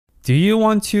Do you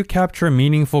want to capture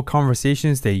meaningful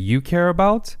conversations that you care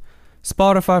about?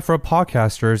 Spotify for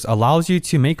Podcasters allows you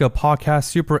to make a podcast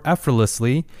super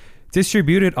effortlessly,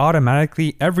 distribute it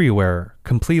automatically everywhere,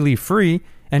 completely free,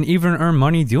 and even earn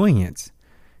money doing it.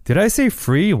 Did I say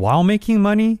free while making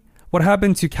money? What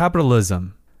happened to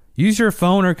capitalism? Use your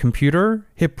phone or computer,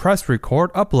 hit press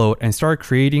record, upload, and start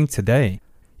creating today.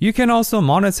 You can also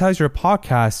monetize your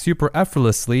podcast super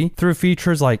effortlessly through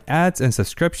features like ads and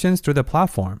subscriptions through the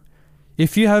platform.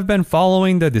 If you have been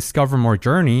following the Discover More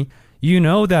journey, you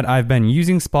know that I've been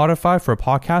using Spotify for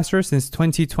Podcasters since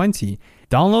 2020.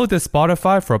 Download the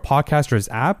Spotify for Podcasters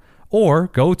app or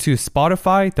go to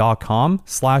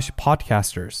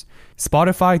spotify.com/podcasters.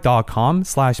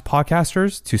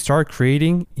 Spotify.com/podcasters to start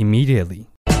creating immediately.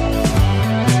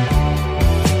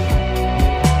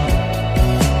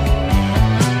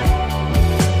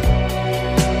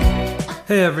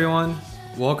 Hey everyone,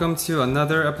 welcome to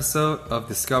another episode of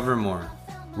Discover More,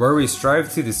 where we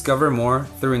strive to discover more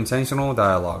through intentional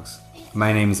dialogues.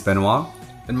 My name is Benoit.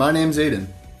 And my name's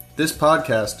Aidan. This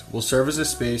podcast will serve as a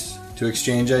space to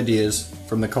exchange ideas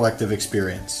from the collective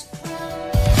experience.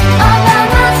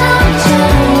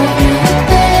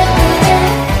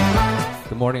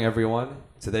 Good morning, everyone.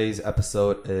 Today's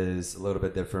episode is a little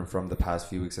bit different from the past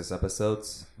few weeks'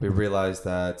 episodes. We realized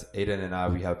that Aidan and I,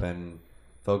 we have been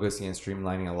focusing and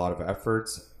streamlining a lot of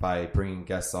efforts by bringing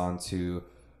guests on to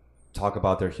talk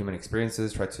about their human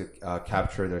experiences, try to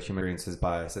capture their human experiences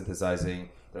by synthesizing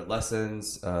their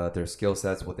lessons, their skill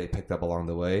sets, what they picked up along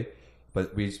the way.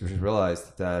 But we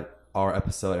realized that our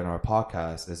episode and our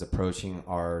podcast is approaching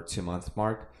our 2-month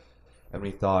mark. And we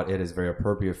thought it is very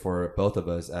appropriate for both of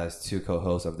us as two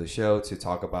co-hosts of the show to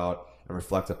talk about and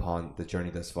reflect upon the journey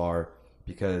thus far,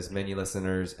 because many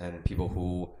listeners and people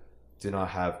who do not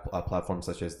have a platform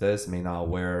such as this may not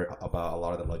aware about a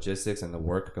lot of the logistics and the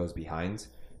work goes behind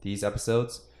these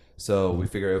episodes. So we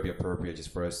figured it would be appropriate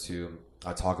just for us to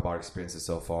talk about our experiences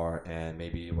so far and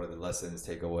maybe what are the lessons,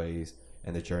 takeaways,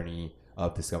 and the journey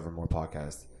of Discover More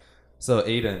podcast. So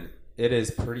Aidan, it is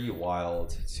pretty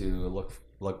wild to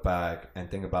look back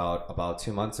and think about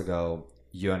 2 months ago,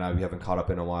 you and I, we haven't caught up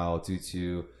in a while due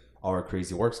to our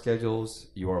crazy work schedules.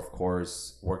 You are, of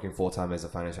course, working full-time as a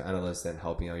financial analyst and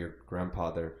helping out your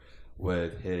grandfather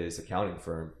with his accounting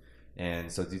firm.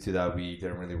 And so due to that, we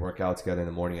didn't really work out together in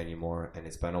the morning anymore. And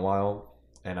it's been a while.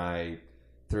 And I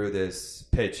threw this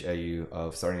pitch at you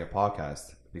of starting a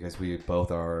podcast because we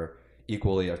both are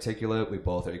equally articulate. We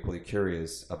both are equally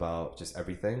curious about just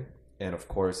everything. And of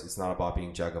course, it's not about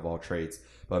being jack of all trades,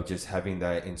 but just having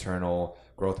that internal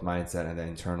growth mindset and the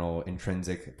internal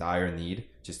intrinsic dire need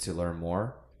just to learn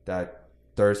more, that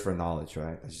thirst for knowledge,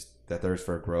 right? That thirst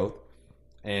for growth.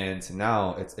 And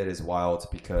now it is wild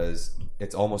because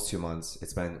it's almost 2 months.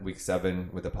 It's been week 7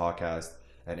 with the podcast,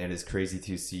 and it is crazy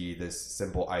to see this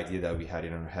simple idea that we had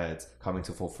in our heads coming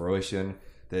to full fruition.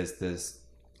 This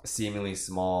seemingly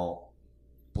small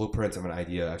blueprint of an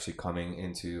idea actually coming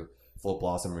into full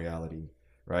blossom reality,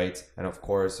 right? And of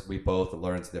course, we both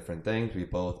learned different things. We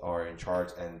both are in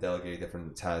charge and delegate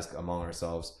different tasks among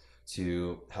ourselves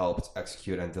to help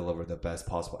execute and deliver the best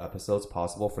possible episodes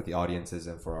possible for the audiences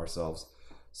and for ourselves.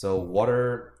 So what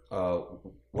are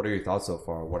your thoughts so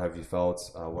far? What have you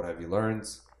felt? What have you learned?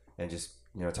 And just,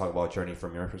 talk about journey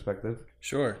from your perspective.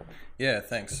 Sure. Yeah,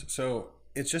 thanks. So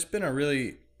it's just been a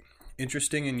really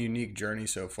interesting and unique journey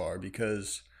so far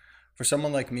because for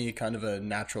someone like me, kind of a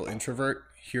natural introvert,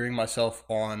 hearing myself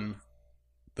on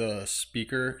the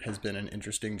speaker has been an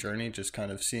interesting journey, just kind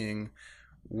of seeing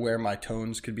where my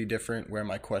tones could be different, where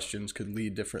my questions could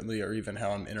lead differently, or even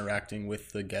how I'm interacting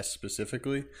with the guest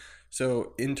specifically.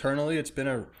 So internally, it's been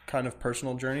a kind of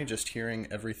personal journey, just hearing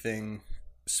everything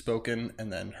spoken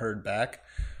and then heard back.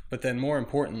 But then more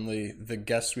importantly, the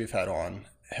guests we've had on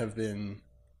have been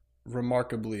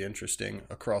remarkably interesting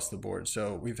across the board.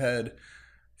 So we've had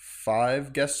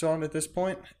 5 guests on at this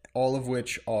point, all of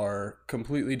which are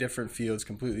completely different fields,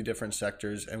 completely different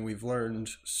sectors, and we've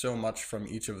learned so much from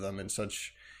each of them in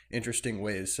such interesting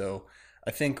ways. So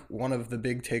I think one of the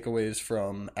big takeaways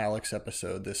from Alex's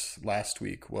episode this last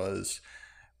week was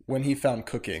when he found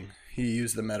cooking, he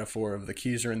used the metaphor of the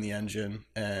keys are in the engine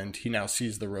and he now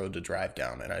sees the road to drive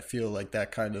down. And I feel like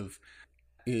that kind of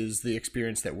is the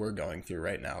experience that we're going through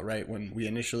right now, right? When we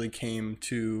initially came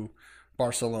to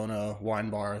Barcelona wine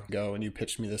bar go and you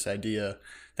pitched me this idea,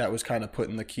 that was kind of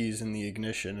putting the keys in the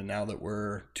ignition. And now that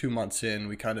we're 2 months in,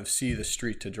 we kind of see the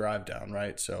street to drive down,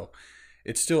 right? So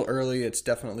it's still early. It's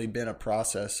definitely been a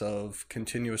process of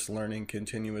continuous learning,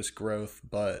 continuous growth,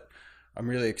 but I'm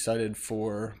really excited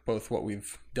for both what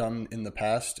we've done in the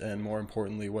past and more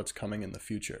importantly, what's coming in the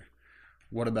future.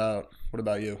 What about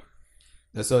you?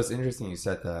 So it's interesting you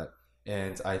said that.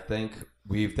 And I think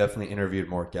we've definitely interviewed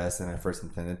more guests than I first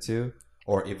intended to,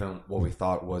 or even what we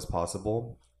thought was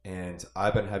possible. And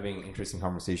I've been having interesting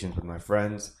conversations with my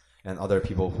friends and other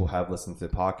people who have listened to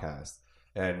the podcast.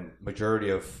 And majority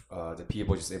of the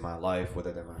people just in my life,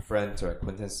 whether they're my friends or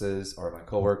acquaintances or my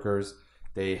coworkers,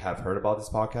 they have heard about this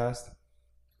podcast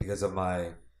because of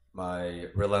my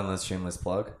relentless shameless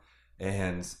plug.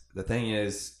 And the thing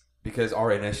is, because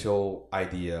our initial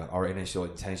idea, our initial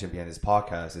intention behind this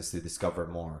podcast is to discover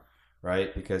more,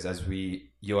 right? Because as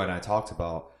you and I talked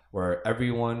about, where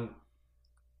everyone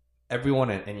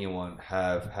and anyone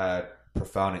have had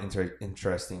profound and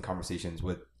interesting conversations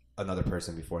with another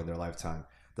person before in their lifetime.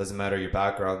 Doesn't matter your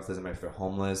background, doesn't matter if you're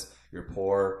homeless, you're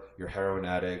poor, you're heroin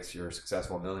addicts, you're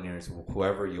successful millionaires,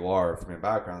 whoever you are from your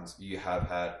backgrounds, you have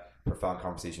had profound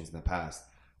conversations in the past.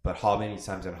 But how many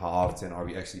times and how often are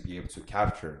we actually be able to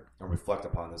capture and reflect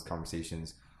upon those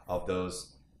conversations of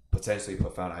those potentially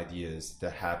profound ideas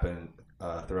that happen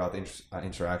throughout the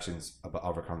interactions of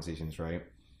our conversations, right?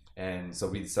 And so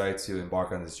we decided to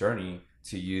embark on this journey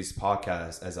to use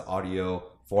podcasts as an audio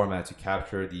format to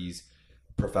capture these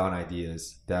profound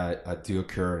ideas that do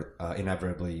occur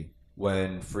inevitably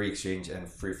when free exchange and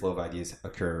free flow of ideas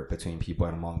occur between people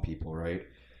and among people, right?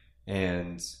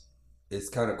 And it's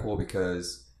kind of cool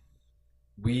because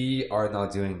we are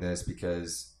not doing this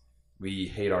because we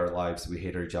hate our lives, we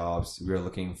hate our jobs. We are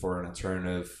looking for an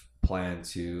alternative plan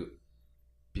to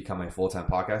become a full-time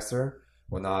podcaster.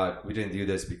 We didn't do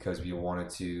this because we wanted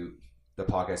the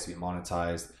podcast to be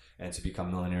monetized and to become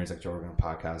millionaires like Joe Rogan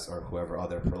Podcast or whoever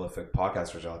other prolific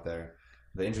podcasters out there.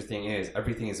 The interesting is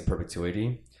everything is in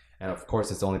perpetuity. And of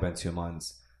course, it's only been 2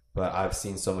 months, but I've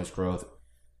seen so much growth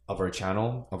of our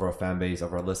channel, of our fan base,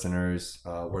 of our listeners.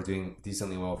 We're doing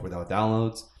decently well with our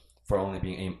downloads for only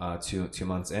being 2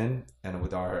 months in. And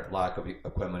with our lack of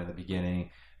equipment in the beginning,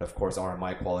 of course, our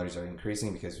mic qualities are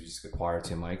increasing because we just acquired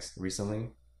 2 mics recently.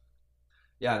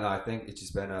 Yeah, no, I think it's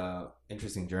just been an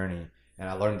interesting journey. And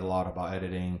I learned a lot about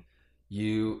editing.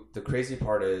 The crazy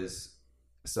part is,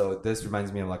 so this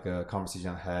reminds me of like a conversation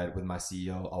I had with my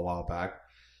CEO a while back.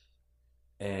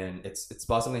 And it's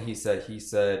about something he said. He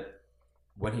said,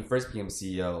 when he first became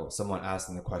CEO, someone asked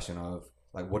him the question of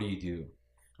like, what do you do?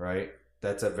 Right?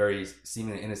 That's a very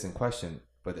seemingly innocent question,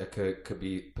 but it could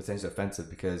be potentially offensive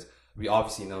because we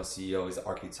obviously know CEO is the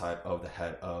archetype of the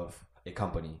head of a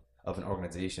company, of an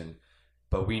organization.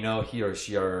 But we know he or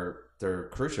she they're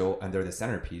crucial and they're the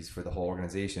centerpiece for the whole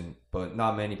organization. But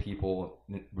not many people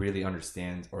really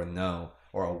understand or know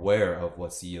or aware of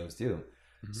what CEOs do.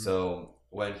 Mm-hmm. So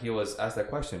when he was asked that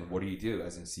question, what do you do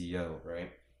as a CEO,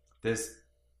 right? This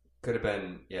could have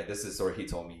been, this is the story he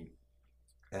told me.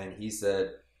 And he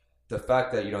said, the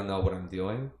fact that you don't know what I'm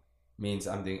doing means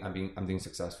I'm being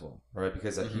successful, right?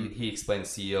 Because he explained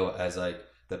CEO as like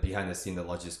the behind the scene, the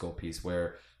logistical piece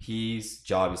where his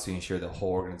job is to ensure the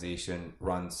whole organization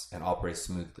runs and operates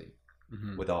smoothly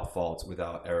without faults,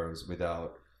 without errors,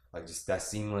 without like just that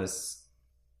seamless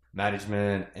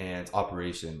management and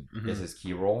operation is his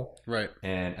key role. Right.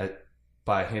 And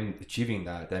by him achieving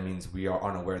that means we are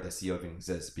unaware that CEO even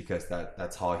exists because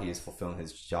that's how he is fulfilling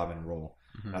his job and role.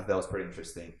 And I thought that was pretty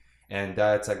interesting. And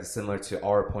that's like similar to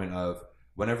our point of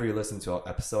whenever you listen to an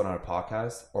episode on a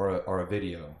podcast or a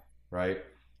video, right?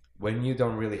 When you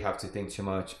don't really have to think too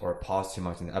much or pause too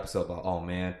much in the episode about, oh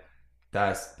man,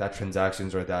 that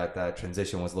transactions or that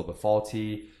transition was a little bit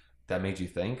faulty, that made you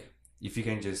think. If you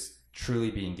can just truly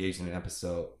be engaged in an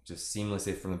episode, just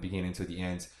seamlessly from the beginning to the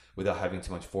end without having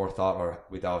too much forethought or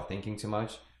without thinking too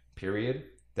much, period,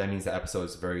 that means the episode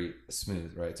is very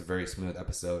smooth, right? It's a very smooth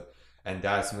episode. And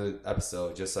that smooth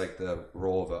episode, just like the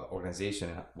role of an organization,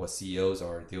 what CEOs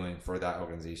are doing for that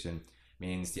organization,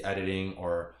 means the editing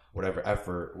or whatever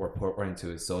effort we're put into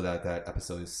it so that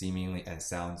episode is seemingly and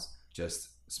sounds just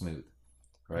smooth,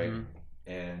 right?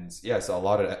 And so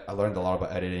I learned a lot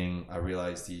about editing. I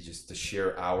realized the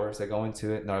sheer hours that go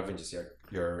into it, not even just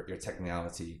your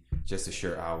technicality, just the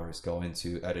sheer hours go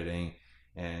into editing.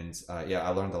 And I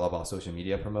learned a lot about social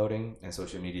media promoting and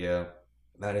social media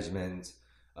management,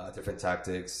 different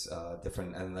tactics,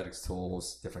 different analytics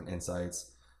tools, different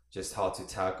insights, just how to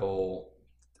tackle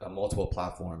multiple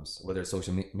platforms, whether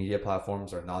social media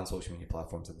platforms or non-social media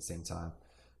platforms at the same time.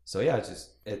 So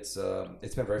it's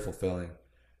been very fulfilling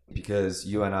because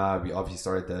you and I, we obviously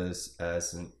started this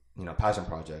as an passion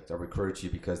project. I recruited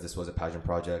you because this was a passion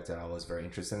project that I was very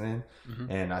interested in,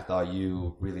 and I thought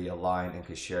you really aligned and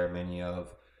could share many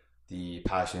of the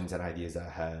passions and ideas that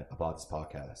I had about this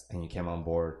podcast, and you came on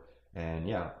board. And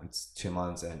it's 2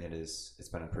 months, and it's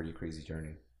been a pretty crazy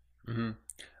journey.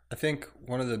 I think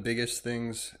one of the biggest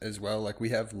things as well, like we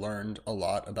have learned a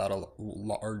lot about a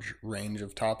large range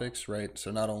of topics, right? So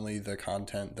not only the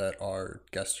content that our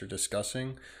guests are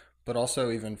discussing, but also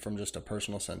even from just a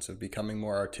personal sense of becoming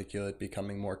more articulate,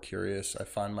 becoming more curious. I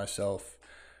find myself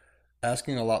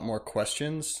asking a lot more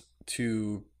questions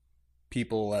to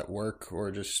people at work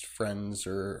or just friends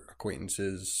or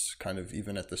acquaintances, kind of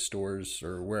even at the stores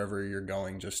or wherever you're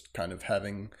going, just kind of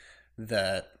having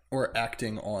that or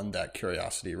acting on that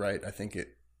curiosity, right? I think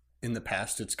it in the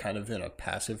past it's kind of been a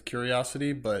passive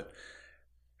curiosity, but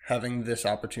having this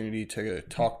opportunity to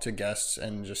talk to guests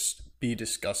and just be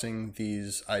discussing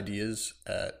these ideas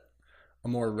at a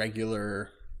more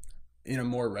regular in a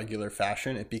more regular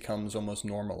fashion, it becomes almost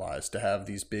normalized to have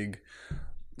these big,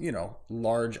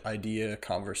 large idea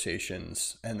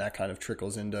conversations, and that kind of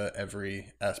trickles into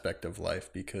every aspect of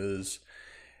life because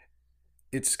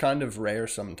it's kind of rare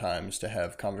sometimes to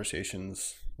have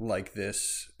conversations like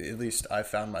this. At least I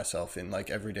found myself in like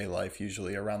everyday life,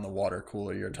 usually around the water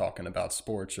cooler, you're talking about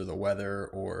sports or the weather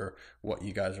or what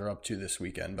you guys are up to this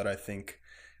weekend. But I think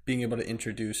being able to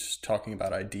introduce talking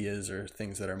about ideas or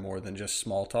things that are more than just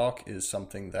small talk is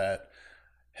something that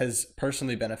has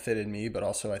personally benefited me, but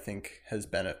also I think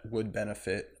would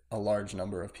benefit a large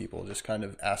number of people. Just kind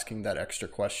of asking that extra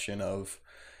question of,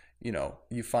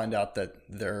 you find out that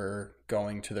they're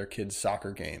going to their kid's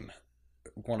soccer game,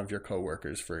 one of your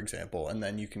coworkers, for example, and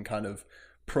then you can kind of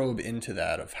probe into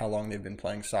that of how long they've been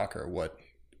playing soccer, what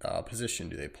position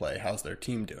do they play, how's their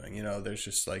team doing, there's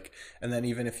just like, and then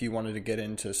even if you wanted to get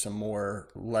into some more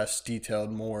less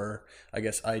detailed, more, I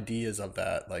guess, ideas of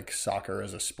that, like soccer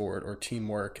as a sport or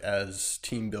teamwork as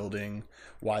team building,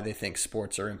 why they think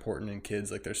sports are important in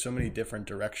kids, like there's so many different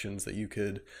directions that you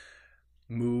could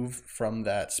move from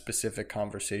that specific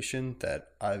conversation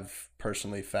that I've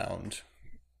personally found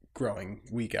growing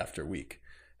week after week.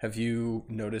 Have you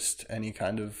noticed any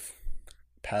kind of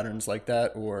patterns like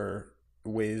that or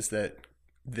ways that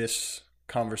this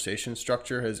conversation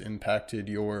structure has impacted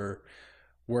your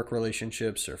work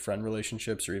relationships or friend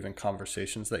relationships or even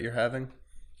conversations that you're having?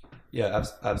 Yeah,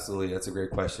 absolutely. That's a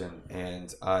great question.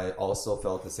 And I also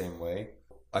felt the same way.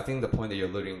 I think the point that you're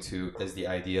alluding to is the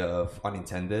idea of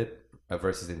unintended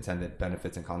versus intended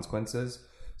benefits and consequences.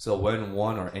 So when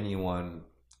one or anyone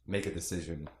make a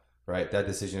decision, right, that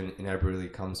decision inevitably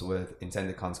comes with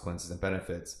intended consequences and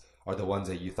benefits are the ones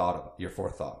that you thought of, your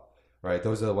forethought, right?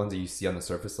 Those are the ones that you see on the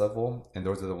surface level, and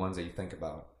those are the ones that you think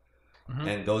about. Mm-hmm.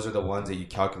 And those are the ones that you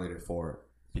calculated for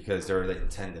because they're the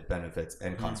intended benefits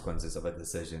and consequences of a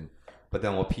decision. But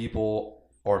then what people,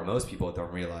 or most people,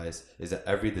 don't realize is that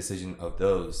every decision of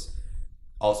those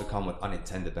also come with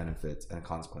unintended benefits and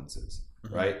consequences,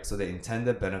 right? So the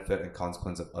intended benefit and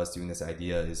consequence of us doing this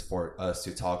idea is for us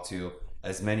to talk to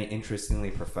as many interestingly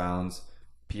profound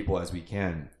people as we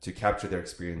can, to capture their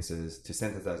experiences, to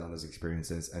synthesize on those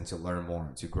experiences, and to learn more,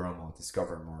 to grow more,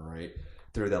 discover more, right?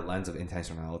 Through that lens of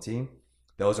intentionality.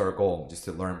 Those are our goal, just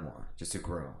to learn more, just to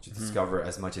grow, to discover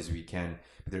as much as we can.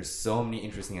 But there's so many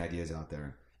interesting ideas out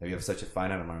there, and we have such a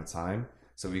finite amount of time.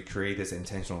 So we create this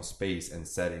intentional space and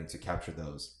setting to capture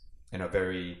those in a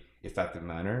very effective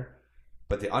manner.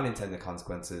 But the unintended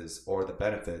consequences or the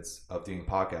benefits of doing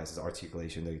podcasts is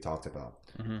articulation that you talked about,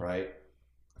 right?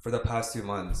 For the past 2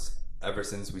 months, ever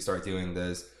since we started doing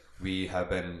this, we have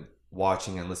been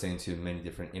watching and listening to many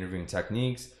different interviewing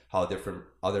techniques, how different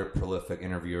other prolific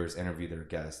interviewers interview their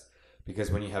guests. Because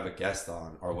when you have a guest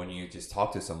on, or when you just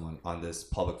talk to someone on this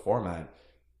public format,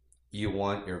 you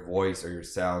want your voice or your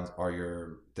sound or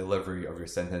your delivery of your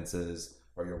sentences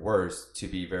or your words to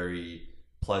be very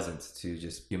pleasant to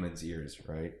just humans' ears,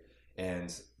 right?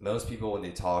 And most people, when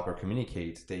they talk or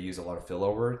communicate, they use a lot of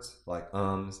filler words like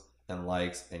and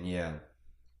likes and yeah.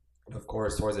 Of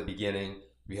course, towards the beginning,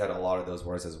 we had a lot of those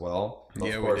words as well. But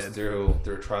yeah, of course, through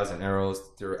trials and errors,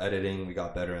 through editing, we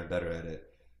got better and better at it.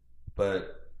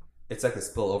 But it's like a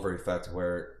spillover effect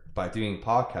where by doing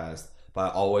podcasts, by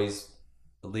always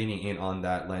leaning in on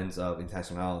that lens of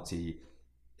intentionality,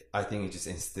 I think it just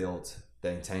instilled the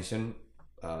intention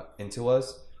into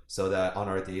us, so that on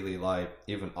our daily life,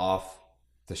 even off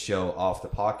the show, off the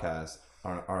podcast,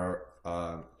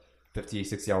 our 50,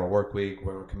 60 hour work week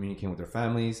where we're communicating with our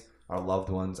families, our loved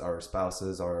ones, our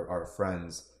spouses, our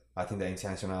friends, I think the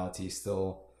intentionality is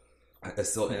still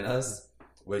in us,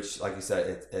 which, like you said,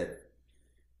 it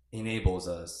enables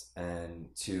us and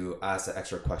to ask the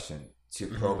extra question, to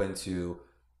probe into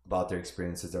about their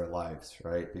experiences, their lives,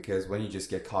 right? Because when you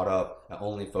just get caught up and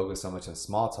only focus so much on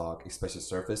small talk, especially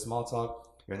surface small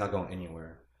talk, you're not going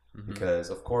anywhere.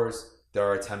 Because of course there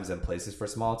are times and places for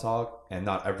small talk, and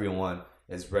not everyone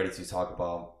is ready to talk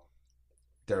about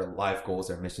their life goals,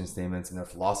 their mission statements, and their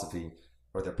philosophy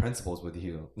or their principles with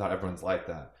you. Not everyone's like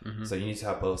that. So you need to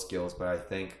have both skills. But I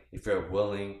think if you're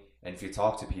willing, and if you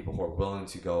talk to people who are willing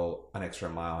to go an extra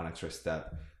mile, an extra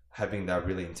step, having that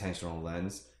really intentional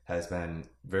lens has been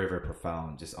very, very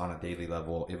profound, just on a daily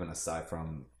level, even aside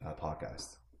from a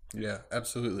podcast. Yeah,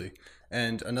 absolutely.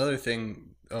 And another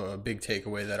thing, a big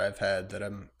takeaway that I've had that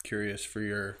I'm curious for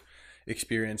your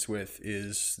experience with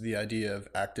is the idea of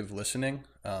active listening.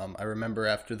 I remember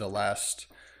after the last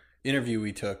interview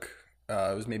we took,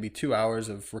 it was maybe 2 hours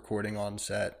of recording on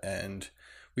set, and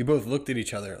we both looked at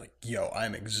each other like, yo,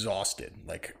 I'm exhausted.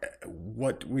 Like,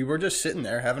 what, we were just sitting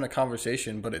there having a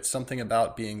conversation, but it's something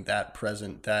about being that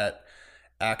present, that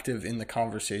active in the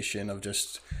conversation of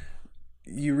just,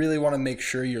 you really want to make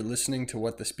sure you're listening to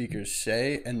what the speakers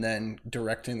say and then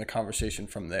directing the conversation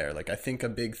from there. Like, I think a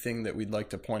big thing that we'd like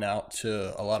to point out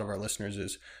to a lot of our listeners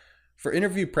is for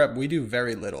interview prep, we do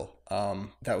very little.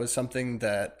 That was something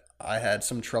that I had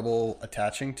some trouble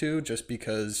attaching to, just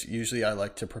because usually I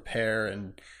like to prepare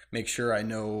and make sure I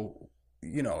know,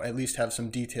 at least have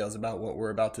some details about what we're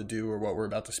about to do or what we're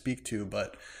about to speak to.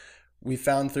 But we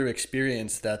found through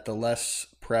experience that the less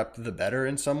prep, the better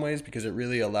in some ways, because it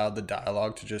really allowed the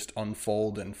dialogue to just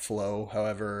unfold and flow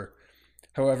however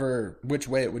which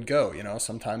way it would go.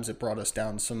 Sometimes it brought us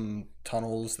down some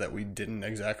tunnels that we didn't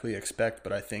exactly expect,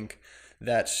 but I think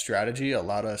that strategy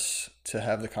allowed us to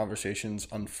have the conversations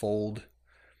unfold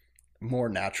more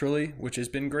naturally, which has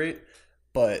been great.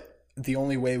 But the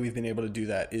only way we've been able to do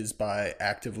that is by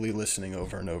actively listening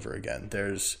over and over again.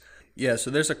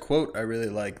 So there's a quote I really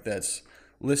like that's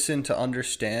listen to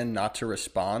understand, not to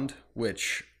respond,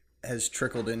 which has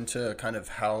trickled into kind of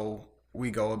how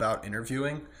we go about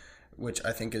interviewing, which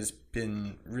I think has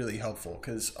been really helpful,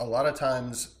 because a lot of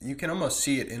times you can almost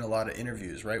see it in a lot of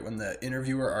interviews, right? When the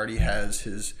interviewer already has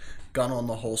his gun on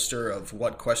the holster of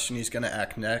what question he's going to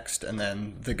ask next, and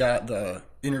then the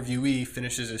interviewee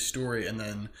finishes his story, and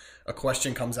then a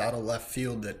question comes out of left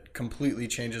field that completely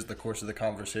changes the course of the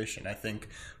conversation. I think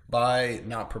by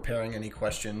not preparing any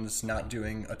questions, not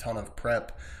doing a ton of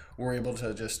prep, we're able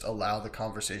to just allow the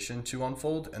conversation to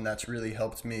unfold, and that's really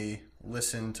helped me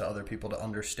listen to other people to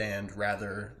understand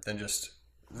rather than just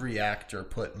react or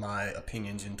put my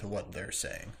opinions into what they're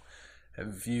saying.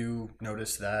 Have you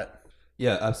noticed that?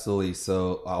 Yeah, absolutely.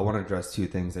 So I want to address two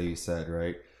things that you said,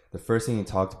 right? The first thing you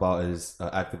talked about is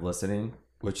active listening,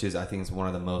 which I think is one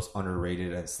of the most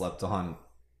underrated and slept on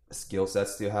skill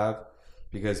sets to have.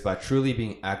 Because by truly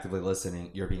being actively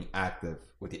listening, you're being active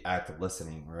with the active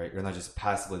listening, right? You're not just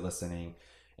passively listening.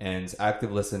 And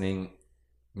active listening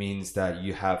means that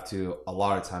you have to, a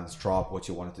lot of times, drop what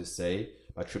you wanted to say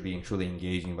by being truly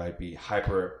engaging, by being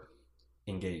hyper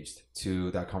engaged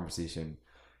to that conversation.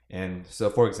 And so,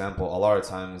 for example, a lot of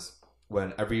times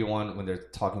when they're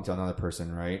talking to another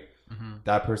person, right?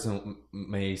 That person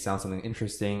may sound something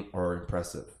interesting or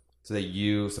impressive, so that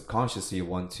you subconsciously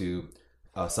want to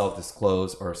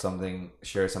self-disclose or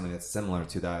share something that's similar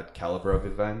to that caliber of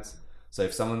event. So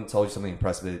if someone told you something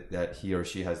impressive that he or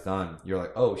she has done, you're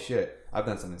like, oh shit, I've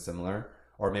done something similar,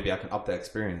 or maybe I can up the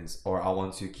experience, or I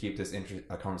want to keep this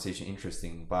conversation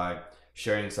interesting by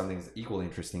sharing something that's equally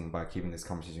interesting by keeping this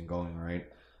conversation going, right?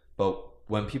 But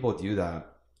when people do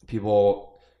that,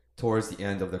 towards the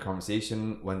end of the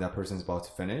conversation, when that person's about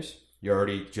to finish, you're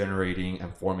already generating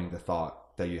and forming the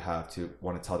thought that you have to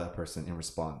want to tell that person in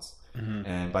response.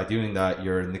 And by doing that,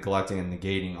 you're neglecting and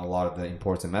negating a lot of the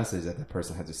important message that the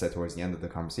person had to say towards the end of the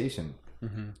conversation,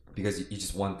 because you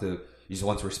just want to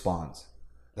respond.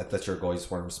 That's your goal. You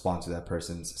just want to respond to that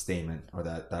person's statement or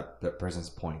that person's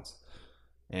point.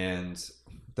 And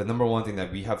the number one thing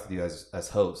that we have to do as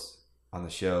hosts on the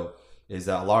show is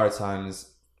that a lot of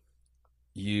times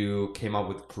you came up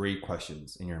with great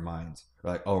questions in your mind.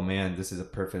 You're like, oh man, this is a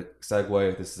perfect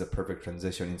segue. This is a perfect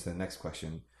transition into the next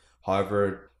question.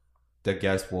 However, the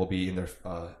guest will be in their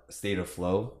state of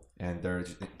flow, and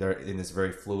they're in this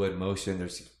very fluid motion. They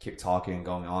just keep talking and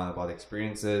going on about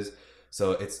experiences.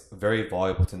 So it's very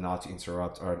valuable to not to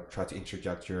interrupt or try to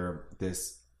interject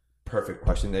this perfect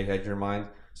question that you had in your mind.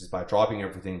 Just by dropping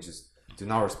everything, just do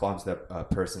not respond to that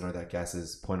person or that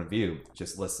guest's point of view.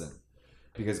 Just listen,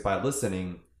 because by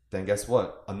listening, then guess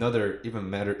what? Another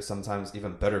sometimes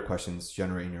even better questions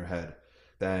generate in your head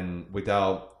than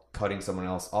without cutting someone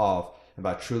else off. And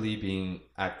by truly being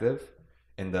active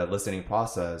in the listening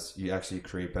process, you actually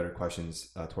create better questions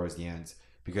towards the end,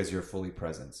 because you're fully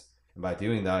present. And by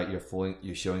doing that,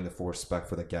 you're showing the full respect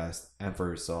for the guest and for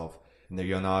yourself, and that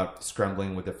you're not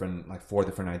scrambling with four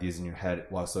different ideas in your head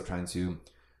while still trying to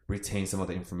retain some of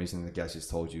the information the guest just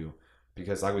told you.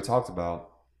 Because like we talked about,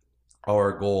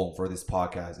 our goal for this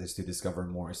podcast is to discover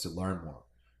more, is to learn more.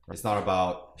 It's not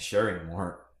about sharing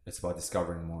more, it's about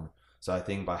discovering more. So I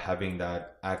think by having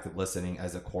that active listening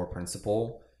as a core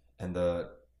principle and the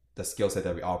skill set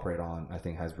that we operate on, I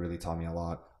think has really taught me a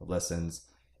lot of lessons.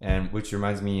 And which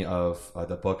reminds me of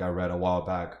the book I read a while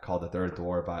back called The Third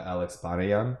Door by Alex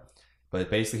Banayan. But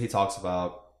basically he talks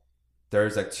about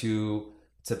there's like two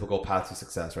typical paths to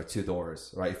success, right? Two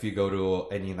doors, right? If you go to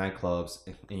any nightclubs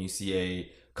and you see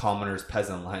a commoner's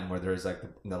peasant line where there's like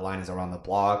the line is around the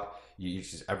block, you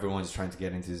just everyone's trying to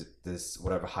get into this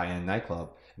whatever high-end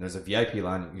nightclub. And there's a VIP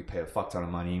line, you pay a fuck ton of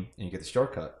money and you get the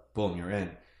shortcut. Boom, you're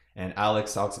in. And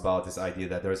Alex talks about this idea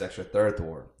that there's actually a third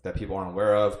door that people aren't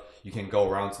aware of. You can go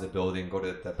around to the building, go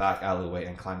to the back alleyway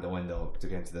and climb the window to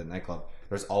get into the nightclub.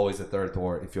 There's always a third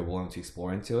door if you're willing to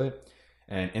explore into it.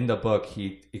 And in the book,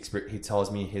 he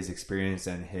tells me his experience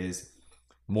and his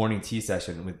morning tea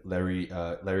session with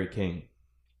Larry King,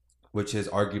 which is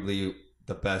arguably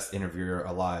the best interviewer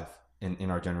alive in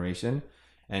our generation.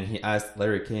 And he asked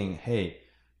Larry King, hey,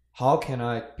 how can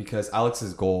I, because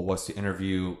Alex's goal was to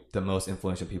interview the most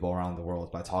influential people around the world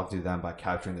by talking to them, by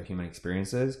capturing their human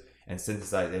experiences and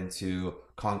synthesize into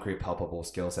concrete, palpable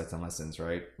skill sets and lessons,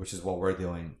 right? Which is what we're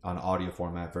doing on audio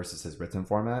format versus his written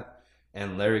format.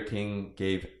 And Larry King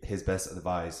gave his best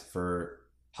advice for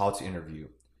how to interview.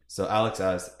 So Alex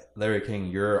asked, Larry King,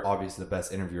 you're obviously the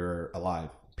best interviewer alive,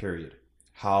 period.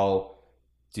 How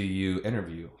do you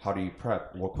interview? How do you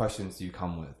prep? What questions do you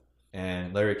come with?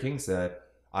 And Larry King said,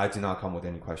 I do not come with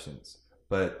any questions.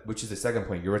 But which is the second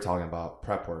point you were talking about,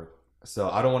 prep work. So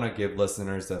I don't want to give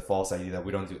listeners the false idea that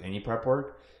we don't do any prep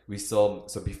work. So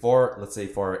before, let's say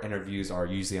for our interviews are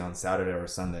usually on Saturday or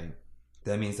Sunday.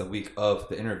 That means the week of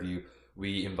the interview,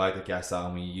 we invite the guests out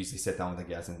and we usually sit down with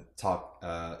the guests and talk,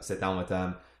 sit down with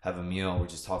them, have a meal, we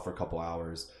just talk for a couple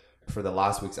hours. For the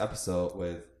last week's episode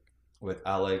with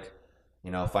Alec,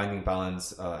 finding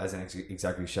balance as an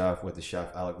executive chef with the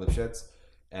chef Alec Lipschitz.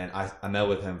 And I met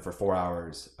with him for 4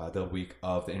 hours the week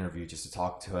of the interview just to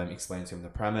talk to him, explain to him the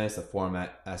premise, the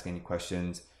format, ask any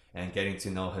questions, and getting to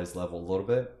know his level a little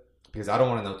bit. Because I don't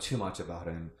want to know too much about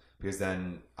him, because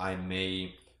then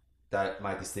that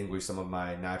might distinguish some of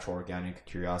my natural organic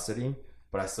curiosity,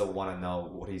 but I still want to know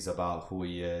what he's about, who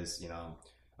he is,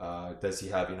 does he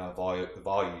have,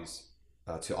 values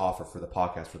to offer for the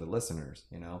podcast, for the listeners,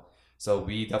 So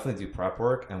we definitely do prep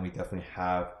work, and we definitely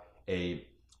have a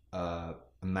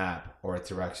map or a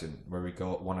direction where we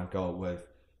want to go with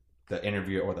the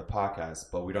interview or the podcast,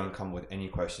 but we don't come with any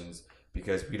questions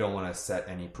because we don't want to set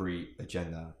any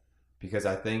pre-agenda. Because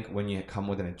I think when you come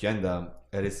with an agenda,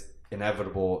 it is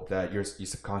inevitable that you're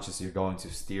subconsciously you're going to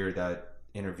steer that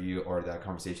interview or that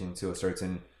conversation into a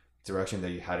certain direction that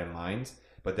you had in mind,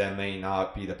 but that may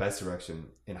not be the best direction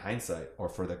in hindsight or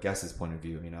for the guest's point of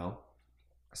view,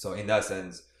 So in that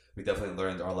sense, we definitely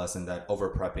learned our lesson that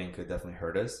over prepping could definitely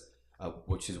hurt us,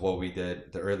 which is what we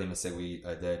did, the early mistake we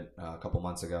did a couple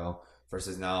months ago,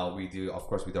 versus now we do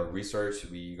our research,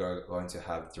 we are going to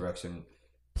have direction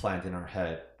planned in our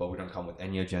head, but we don't come with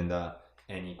any agenda,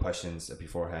 any questions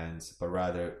beforehand, but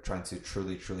rather trying to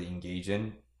truly engage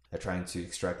in and trying to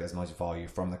extract as much value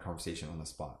from the conversation on the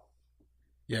spot.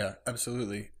 Yeah,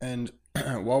 absolutely. And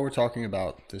while we're talking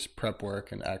about this prep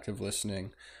work and active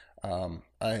listening,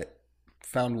 I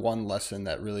found one lesson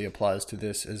that really applies to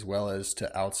this as well as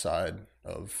to outside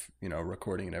of,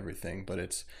 recording and everything, but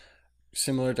it's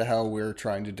similar to how we're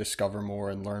trying to discover more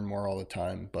and learn more all the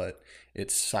time, but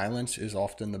it's silence is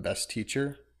often the best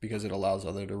teacher because it allows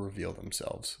others to reveal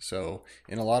themselves. So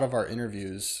in a lot of our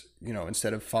interviews,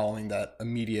 instead of following that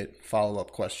immediate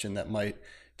follow-up question that might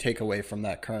take away from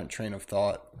that current train of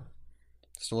thought,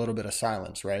 just a little bit of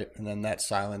silence, right? And then that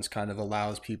silence kind of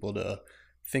allows people to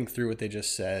think through what they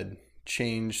just said,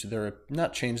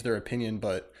 not change their opinion,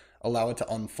 but allow it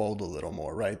to unfold a little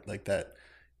more, right? Like that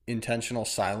intentional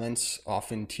silence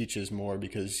often teaches more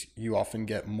because you often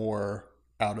get more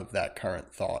out of that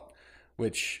current thought,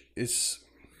 which is,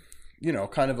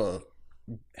 kind of a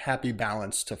happy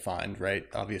balance to find, right?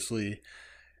 Obviously,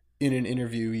 in an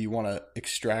interview, you want to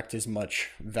extract as much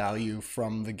value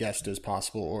from the guest as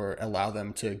possible or allow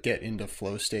them to get into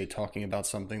flow state talking about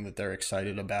something that they're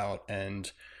excited about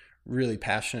and really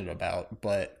passionate about.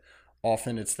 But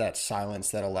often it's that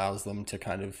silence that allows them to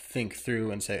kind of think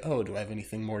through and say, oh, do I have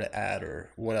anything more to add,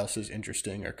 or what else is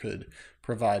interesting or could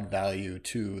provide value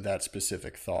to that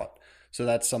specific thought. So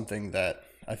that's something that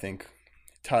I think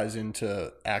ties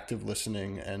into active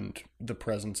listening and the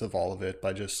presence of all of it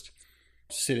by just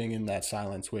sitting in that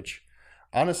silence, which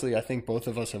honestly, I think both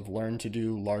of us have learned to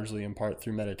do largely in part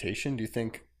through meditation. Do you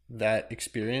think that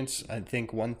experience, I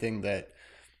think one thing that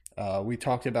we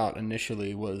talked about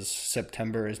initially was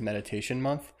September is meditation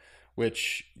month,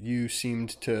 which you seemed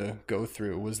to go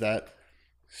through. Was that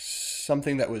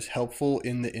something that was helpful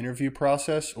in the interview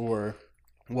process, or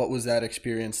what was that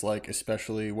experience like,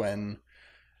 especially when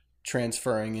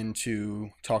transferring into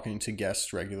talking to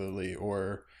guests regularly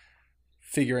or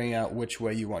figuring out which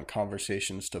way you want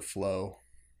conversations to flow?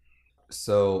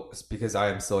 So it's because I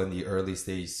am still in the early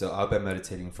stage, so I've been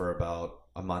meditating for about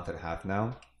a month and a half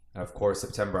now. And of course,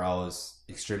 September I was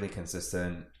extremely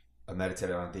consistent. I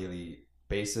meditated on a daily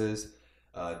basis.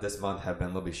 This month have been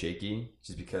a little bit shaky,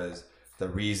 just because the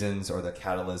reasons or the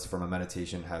catalysts for my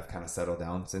meditation have kind of settled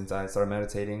down since I started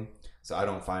meditating. So I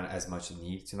don't find as much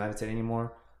need to meditate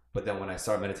anymore. But then when I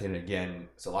start meditating again,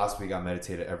 so last week I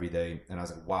meditated every day, and I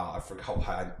was like, wow, I forgot why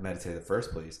I meditated in the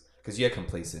first place. Because you get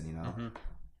complacent, you know?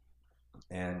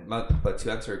 But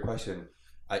to answer your question,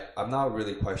 I'm not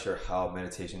really quite sure how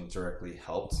meditation directly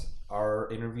helped our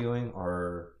interviewing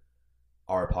or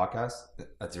our podcast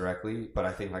directly, but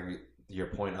I think like your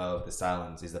point of the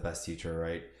silence is the best teacher,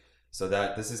 right? So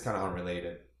that this is kind of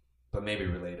unrelated, but maybe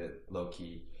related, low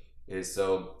key.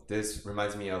 So this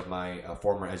reminds me of my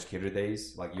former educator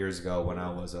days, like years ago when I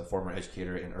was a former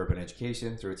educator in urban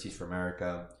education through Teach for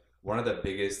America. One of the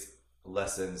biggest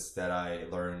lessons that I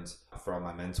learned from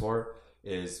my mentor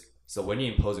is, so when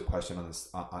you impose a question on this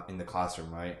in the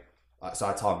classroom, right? So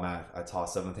I taught math. I taught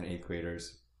 7th and 8th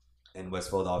graders in West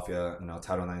Philadelphia,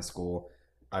 Title IX school.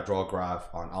 I draw a graph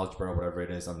on algebra, whatever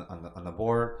it is, on the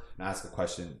board, and ask a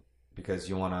question, because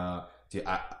you want to do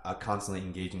constantly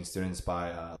engaging students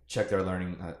by check their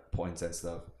learning points and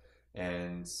stuff.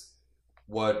 And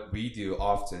what we do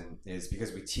often is,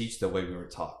 because we teach the way we were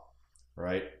taught,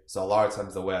 right? So a lot of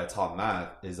times the way I taught math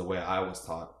is the way I was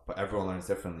taught, but everyone learns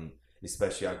differently.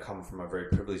 Especially I come from a very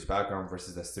privileged background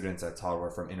versus the students I taught were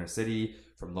from inner city,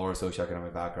 from lower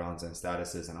socioeconomic backgrounds and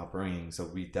statuses and upbringing. So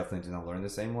we definitely do not learn the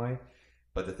same way.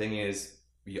 But the thing is,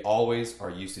 we always are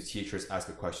used to teachers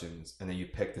asking questions, and then you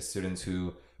pick the students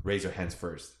who raise their hands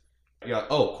first. You're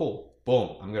like, oh, cool,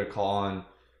 boom, I'm going to call on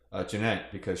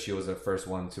Jeanette because she was the first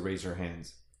one to raise her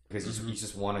hands. Because you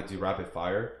just want to do rapid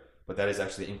fire, but that is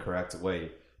actually the incorrect way.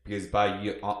 Because by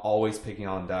you always picking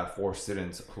on that 4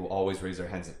 students who always raise their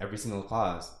hands in every single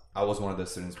class, I was one of those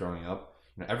students growing up.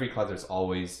 Every class there's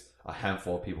always a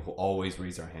handful of people who always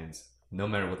raise their hands, no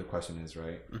matter what the question is,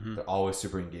 right? They're always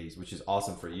super engaged, which is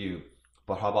awesome for you.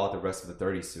 But how about the rest of the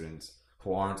 30 students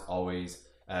who aren't always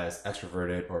as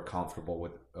extroverted or comfortable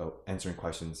with answering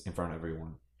questions in front of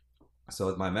everyone?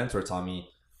 So my mentor taught me,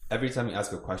 every time you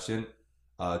ask a question,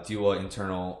 do an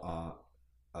internal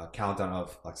countdown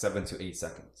of like 7 to 8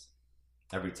 seconds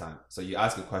every time. So you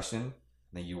ask a question,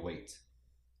 then you wait,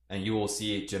 and you will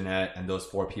see Jeanette and those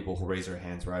 4 people who raise their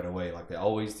hands right away, like they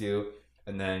always do.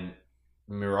 And then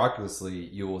miraculously,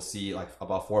 you will see like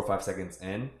about 4 or 5 seconds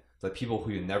in, the people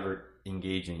who you never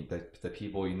engage in, the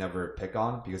people you never pick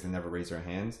on because they never raise their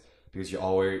hands, because you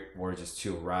always were just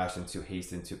too rash and too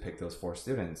hastened to pick those 4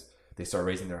 students, they start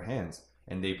raising their hands,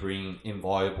 and they bring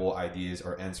invaluable ideas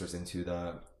or answers into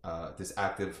the this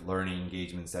active learning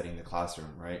engagement setting in the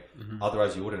classroom, right?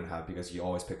 Otherwise you wouldn't have, because you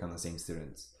always pick on the same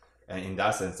students. And in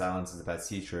that sense, silence is the best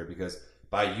teacher, because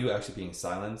by you actually being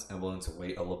silent and willing to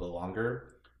wait a little bit longer,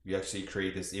 you actually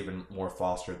create this even more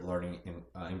fostered learning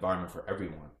environment for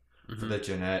everyone. For the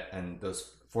Jeanette and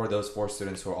for those 4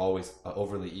 students who are always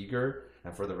overly eager,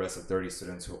 and for the rest of 30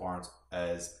 students who aren't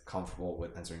as comfortable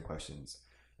with answering questions.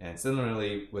 And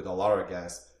similarly with a lot of our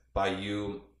guests, by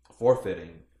you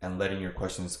forfeiting and letting your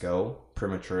questions go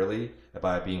prematurely,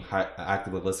 by being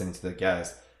actively listening to the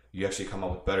guest, you actually come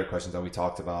up with better questions that we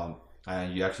talked about,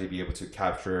 and you actually be able to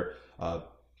capture a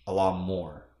lot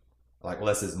more. Like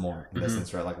less is more in that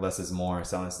sense, right? Like less is more,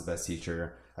 silence is the best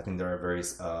teacher. I think there are very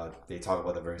they talk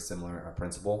about a very similar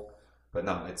principle, but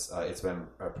no, it's been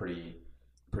pretty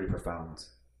profound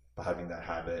by having that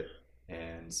habit,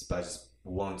 and by just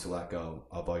willing to let go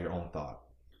of all your own thought.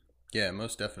 Yeah,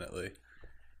 most definitely.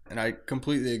 And I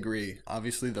completely agree.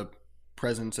 Obviously, the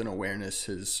presence and awareness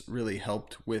has really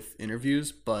helped with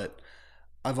interviews, but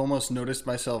I've almost noticed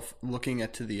myself looking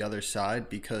to the other side,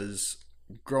 because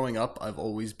growing up, I've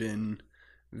always been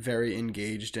very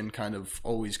engaged and kind of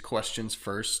always questions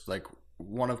first. Like,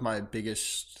 one of my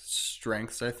biggest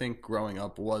strengths, I think, growing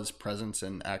up was presence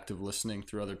and active listening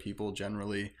through other people.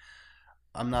 Generally,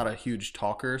 I'm not a huge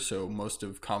talker, so most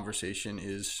of conversation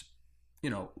is,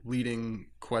 leading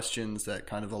questions that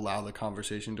kind of allow the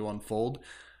conversation to unfold.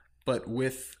 But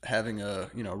with having a,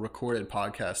 recorded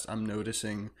podcast, I'm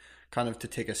noticing kind of to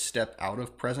take a step out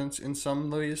of presence in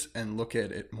some ways and look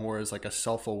at it more as like a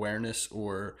self-awareness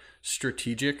or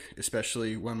strategic,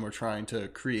 especially when we're trying to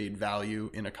create value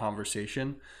in a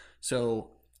conversation.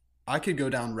 So I could go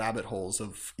down rabbit holes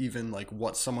of even like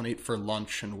what someone ate for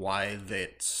lunch and why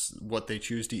that's what they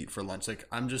choose to eat for lunch. Like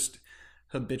I'm just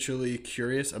habitually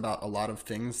curious about a lot of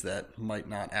things that might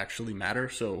not actually matter.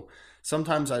 So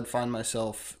sometimes I'd find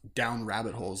myself down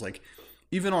rabbit holes, like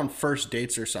even on first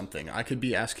dates or something, I could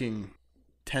be asking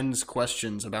tens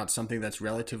questions about something that's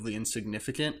relatively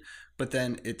insignificant, but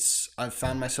then I've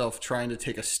found myself trying to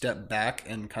take a step back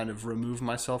and kind of remove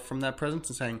myself from that presence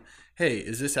and saying, hey,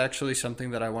 is this actually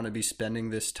something that I want to be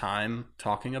spending this time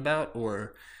talking about,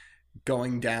 or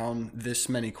going down this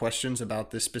many questions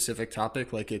about this specific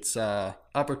topic? Like it's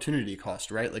opportunity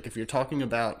cost, right? Like if you're talking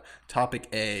about topic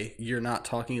A, you're not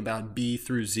talking about B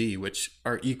through Z, which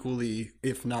are equally,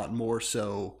 if not more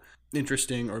so,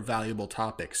 interesting or valuable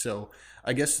topics. So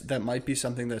I guess that might be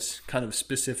something that's kind of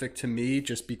specific to me,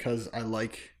 just because I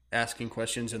like asking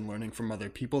questions and learning from other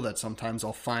people, that sometimes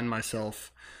I'll find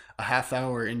myself a half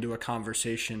hour into a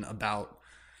conversation about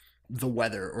the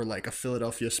weather or like a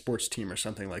Philadelphia sports team or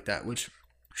something like that, which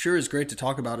sure is great to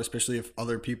talk about, especially if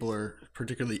other people are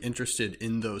particularly interested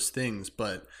in those things.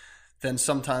 But then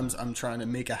sometimes I'm trying to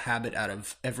make a habit out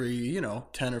of every,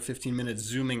 10 or 15 minutes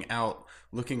zooming out,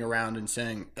 looking around and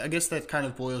saying, I guess that kind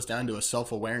of boils down to a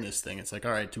self-awareness thing. It's like,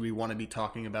 all right, do we want to be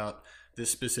talking about this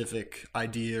specific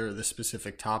idea or this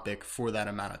specific topic for that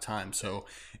amount of time? So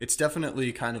it's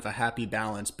definitely kind of a happy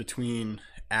balance between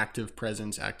active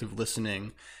presence, active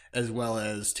listening, as well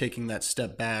as taking that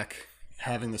step back,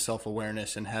 having the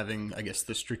self-awareness, and having, I guess,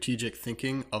 the strategic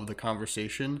thinking of the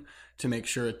conversation to make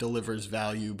sure it delivers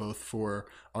value both for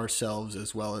ourselves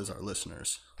as well as our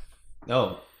listeners.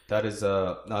 No, that's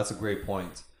a great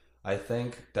point. I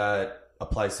think that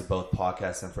applies to both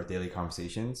podcasts and for daily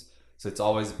conversations. So it's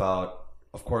always about,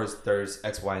 of course, there's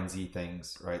X, Y, and Z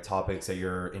things, right? Topics that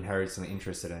you're inherently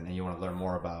interested in and you want to learn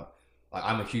more about. Like,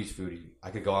 I'm a huge foodie.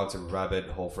 I could go onto a rabbit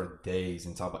hole for days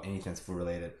and talk about anything that's food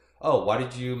related. Oh, why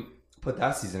did you put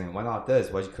that seasoning? Why not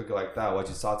this? Why'd you cook it like that? Why'd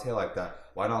you saute like that?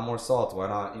 Why not more salt? Why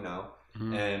not,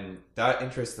 Mm-hmm. And that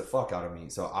interests the fuck out of me.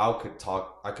 So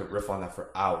I could riff on that for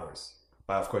hours.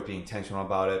 By, of course, being intentional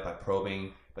about it, by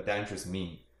probing, but that interests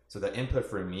me. So the input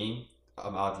for me,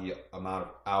 about the amount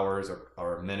of hours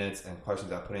or minutes and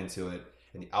questions I put into it,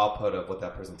 and the output of what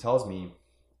that person tells me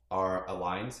are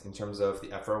aligned in terms of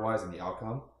the effort wise and the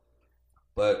outcome.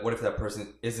 But what if that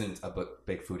person isn't a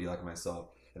big foodie like myself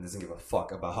and doesn't give a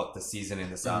fuck about the seasoning,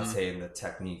 the saute, and the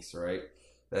techniques, right?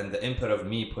 Then the input of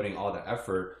me putting all the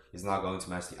effort is not going to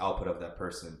match the output of that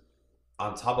person.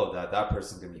 On top of that, that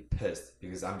person's gonna be pissed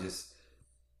because I'm just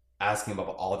asking about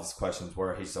all these questions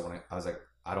where I was like,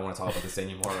 I don't want to talk about this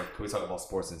anymore. Can we talk about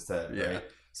sports instead? Yeah. Right?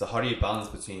 So how do you balance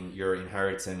between your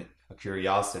inherent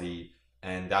curiosity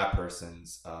and that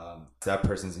person's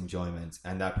enjoyment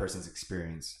and that person's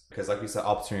experience? Because like you said,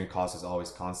 opportunity cost is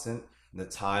always constant. And the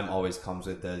time always comes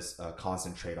with this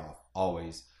constant trade-off.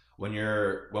 Always. When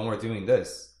we're doing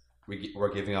this,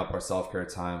 we're giving up our self-care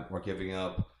time. We're giving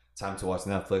up time to watch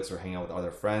Netflix or hang out with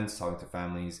other friends, talking to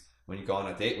families. When you go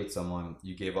on a date with someone,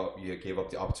 you gave up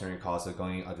the opportunity cost of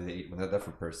going on a date with a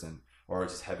different person, or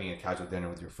just having a casual dinner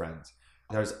with your friends.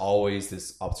 There's always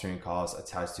this opportunity cost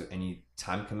attached to any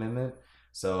time commitment.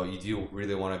 So you do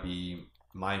really want to be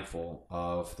mindful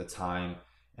of the time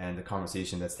and the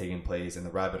conversation that's taking place and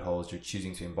the rabbit holes you're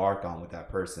choosing to embark on with that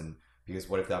person. Because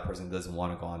what if that person doesn't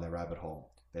want to go on that rabbit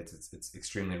hole? It's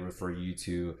extremely rude for you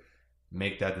to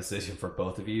make that decision for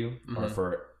both of you, or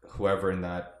for whoever in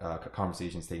that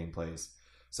conversation is taking place.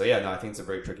 So yeah, no, I think it's a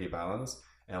very tricky balance,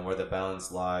 and where the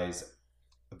balance lies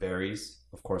varies,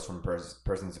 of course, from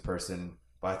person to person.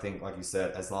 But I think, like you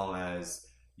said, as long as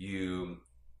you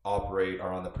operate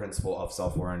around the principle of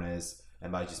self-awareness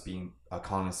and by just being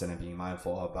cognizant and being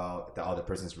mindful about the other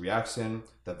person's reaction,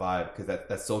 the vibe, because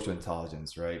that's social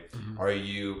intelligence, right? Are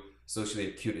you socially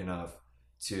acute enough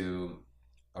to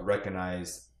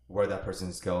recognize where that person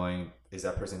is going? Is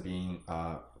that person being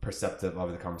perceptive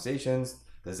of the conversations?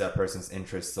 Does that person's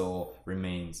interest still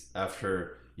remains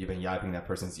after you've been yapping that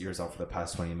person's ears off for the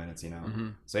past 20 minutes,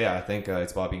 So yeah, I think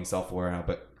it's about being self-aware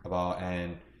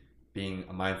and being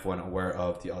mindful and aware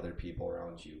of the other people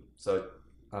around you. So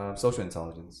social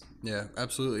intelligence. Yeah,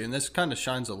 absolutely. And this kind of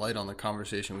shines a light on the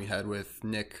conversation we had with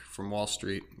Nick from Wall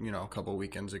Street, a couple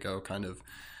weekends ago. Kind of,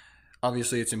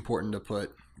 obviously it's important to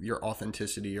put your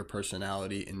authenticity, your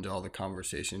personality into all the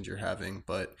conversations you're having,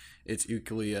 but it's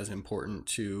equally as important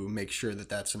to make sure that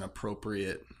that's an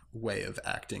appropriate way of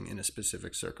acting in a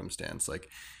specific circumstance. Like,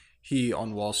 he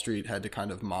on Wall Street had to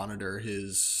kind of monitor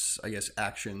his, I guess,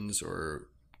 actions or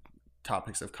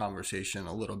topics of conversation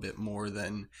a little bit more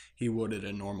than he would at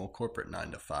a normal corporate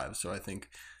 9 to 5. So I think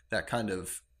that kind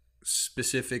of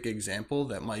specific example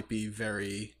that might be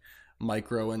very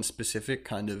micro and specific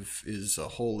kind of is a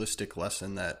holistic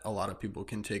lesson that a lot of people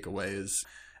can take away. Is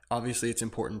obviously it's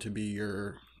important to be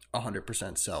your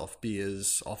 100% self, be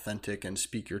as authentic and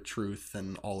speak your truth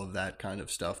and all of that kind of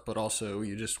stuff, but also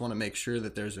you just want to make sure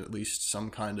that there's at least some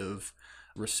kind of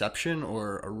reception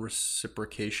or a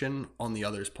reciprocation on the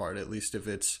other's part, at least if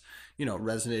it's,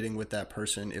 resonating with that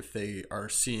person, if they are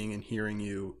seeing and hearing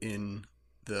you in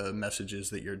the messages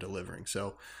that you're delivering.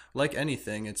 So like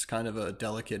anything, it's kind of a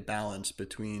delicate balance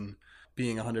between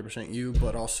being 100% you,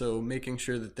 but also making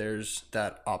sure that there's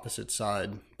that opposite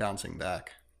side bouncing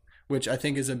back, which I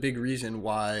think is a big reason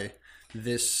why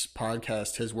this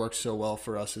podcast has worked so well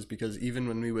for us, is because even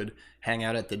when we would hang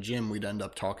out at the gym, we'd end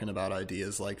up talking about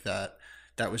ideas like that.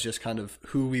 That was just kind of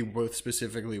who we both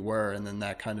specifically were. And then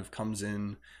that kind of comes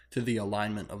in to the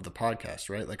alignment of the podcast,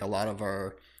 right? Like a lot of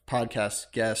our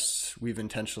podcast guests, we've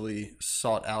intentionally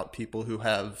sought out people who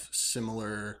have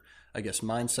similar, I guess,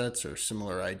 mindsets or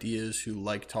similar ideas, who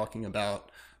like talking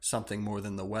about something more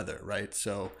than the weather, right?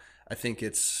 So I think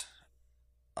it's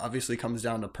obviously comes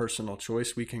down to personal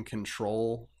choice. We can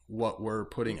control what we're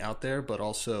putting out there, but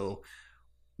also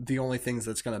the only things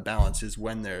that's going to balance is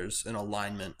when there's an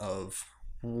alignment of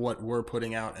what we're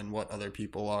putting out and what other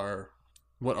people are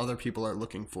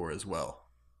looking for as well.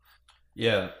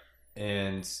 Yeah.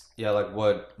 And yeah, like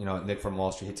what, Nick from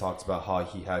Wall Street, he talked about how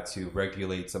he had to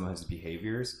regulate some of his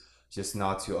behaviors just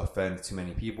not to offend too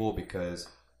many people, because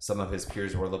some of his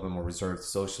peers were a little bit more reserved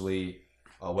socially.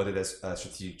 Whether that's a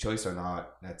strategic choice or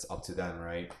not, that's up to them,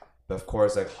 right? But of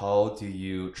course, like, how do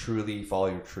you truly follow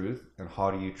your truth, and how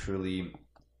do you truly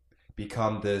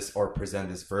become this or present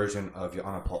this version of your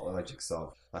unapologetic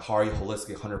self? Like, how are you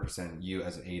holistically 100% you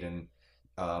as Aidan,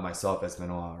 myself as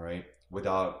Benoit, right?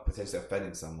 Without potentially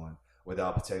offending someone,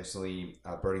 without potentially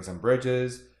burning some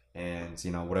bridges, and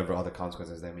whatever other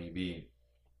consequences there may be.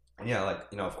 And yeah, like,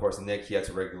 of course, Nick, he had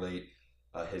to regulate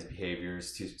his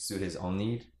behaviors to suit his own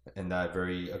need in that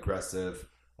very aggressive,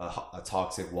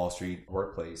 toxic Wall Street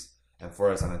workplace. And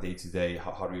for us on a day-to-day,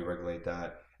 how do we regulate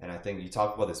that? And I think you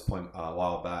talked about this point a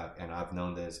while back, and I've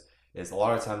known this, is a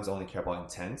lot of times only care about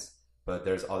intent, but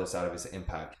there's other side of its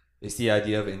impact. It's the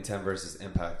idea of intent versus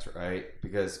impact, right?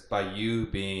 Because by you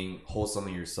being wholesome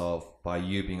in yourself, by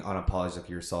you being unapologetic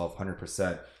yourself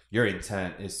 100%, your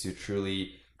intent is to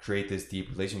truly create this deep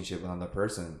relationship with another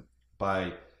person.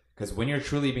 Because when you're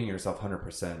truly being yourself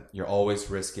 100%, you're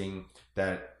always risking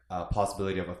that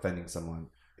possibility of offending someone.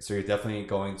 So you're definitely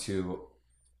going to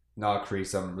not create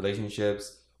some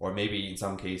relationships, or maybe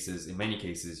in many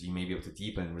cases, you may be able to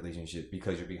deepen relationship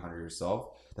because you're being 100 yourself.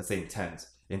 That's the intent.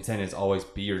 Intent is always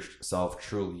be yourself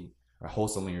truly, or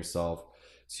wholesomely yourself,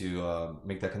 to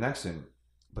make that connection.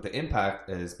 But the impact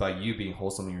is, by you being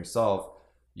wholesomely yourself,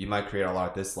 you might create a lot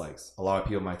of dislikes. A lot of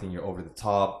people might think you're over the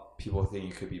top. People think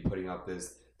you could be putting up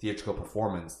this theatrical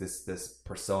performance, this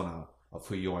persona of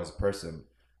who you are as a person,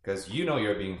 because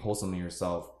you're being wholesomely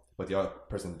yourself, but the other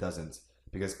person doesn't.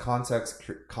 Because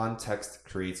context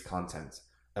creates content,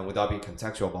 and without being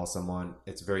contextual about someone,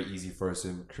 it's very easy for us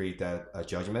to create that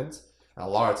judgment. And a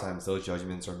lot of times, those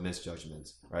judgments are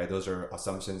misjudgments, right? Those are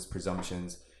assumptions,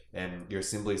 presumptions, and you're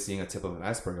simply seeing a tip of an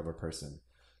iceberg of a person.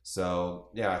 So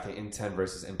yeah, I think intent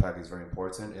versus impact is very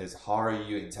important. Is how are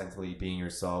you intentionally being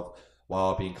yourself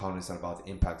while being cognizant about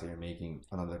the impact that you're making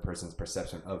on another person's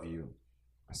perception of you?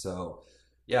 So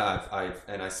yeah,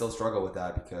 I still struggle with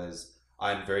that, because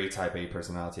I'm very type A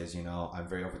personality, as you know. I'm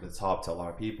very over the top to a lot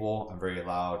of people. I'm very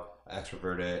loud,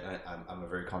 extroverted, and I'm a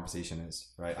very conversationist,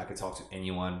 right? I could talk to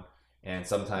anyone, and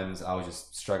sometimes I would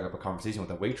just strike up a conversation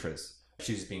with a waitress.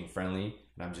 She's just being friendly,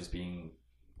 and I'm just being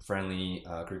friendly,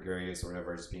 gregarious, or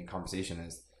whatever, just being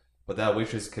conversationist. But that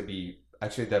waitress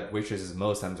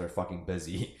most times are fucking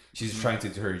busy. She's trying to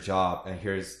do her job, and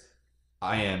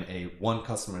I am a one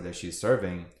customer that she's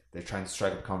serving. They're trying to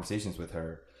strike up conversations with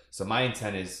her. So my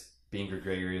intent is being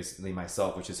gregariously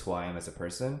myself, which is who I am as a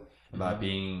person, by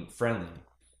being friendly.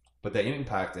 But the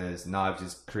impact is, now I've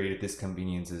just created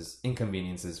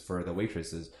inconveniences for the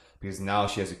waitresses, because now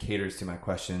she has to cater to my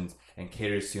questions and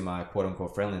caters to my quote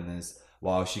unquote friendliness,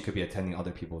 while she could be attending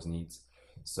other people's needs.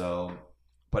 So,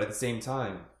 but at the same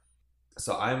time,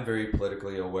 so I'm very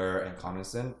politically aware and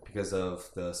cognizant because of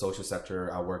the social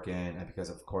sector I work in, and because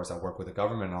of course I work with the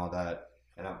government and all that,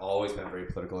 and I've always been very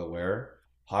politically aware.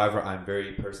 However, I'm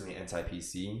very personally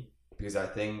anti-PC, because I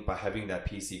think by having that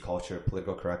PC culture,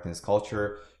 political correctness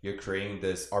culture, you're creating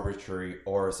this arbitrary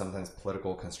or sometimes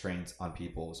political constraints on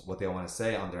people's what they want to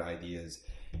say on their ideas.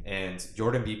 And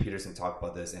Jordan B. Peterson talked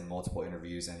about this in multiple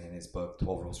interviews and in his book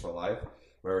 12 Rules for Life,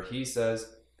 where he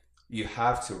says you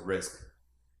have to risk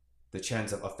the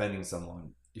chance of offending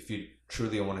someone if you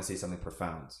truly want to say something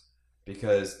profound.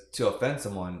 Because to offend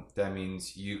someone, that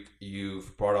means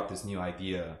you've brought up this new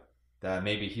idea that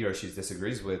maybe he or she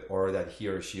disagrees with, or that he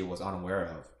or she was unaware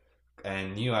of.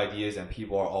 And new ideas and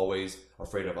people are always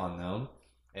afraid of unknown.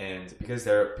 And because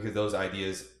those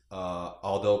ideas,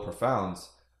 although profound,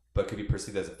 but could be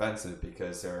perceived as offensive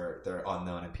because they're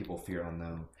unknown and people fear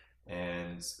unknown.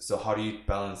 And so how do you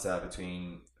balance that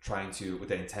between trying to, with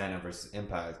the intent versus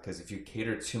impact? Because if you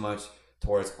cater too much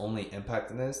towards only impact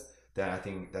in this, then I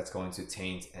think that's going to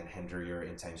taint and hinder your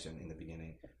intention in the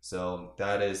beginning. So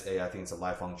that is I think it's a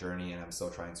lifelong journey, and I'm still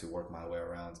trying to work my way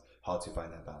around how to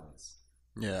find that balance.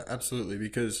 Yeah, absolutely.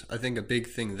 Because I think a big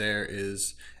thing there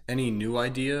is any new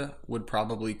idea would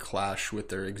probably clash with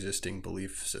their existing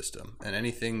belief system, and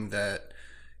anything that,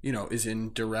 is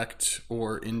in direct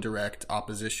or indirect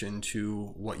opposition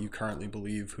to what you currently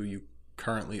believe, who you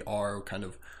currently are, kind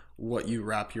of what you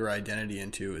wrap your identity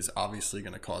into, is obviously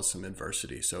going to cause some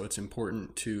adversity. So it's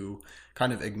important to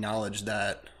kind of acknowledge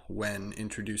that when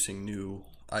introducing new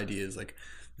ideas. Like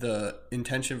the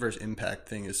intention versus impact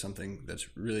thing is something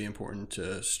that's really important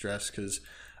to stress, because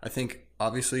I think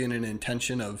obviously in an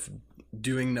intention of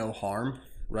doing no harm,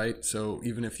 right? So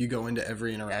even if you go into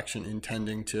every interaction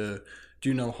intending to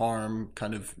do no harm,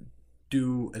 kind of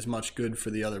do as much good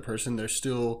for the other person, there's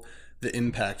still the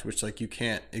impact, which like you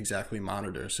can't exactly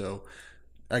monitor. So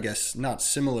I guess not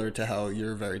similar to how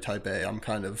you're very type A, I'm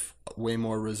kind of way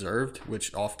more reserved,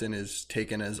 which often is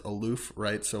taken as aloof,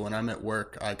 right? So when I'm at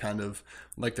work, I kind of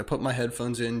like to put my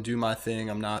headphones in, do my thing.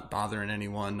 I'm not bothering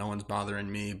anyone. No one's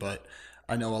bothering me. But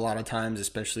I know a lot of times,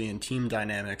 especially in team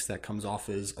dynamics, that comes off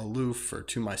as aloof or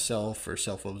to myself or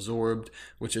self-absorbed,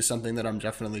 which is something that I'm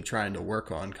definitely trying to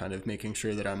work on, kind of making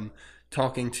sure that I'm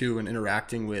talking to and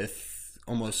interacting with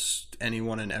almost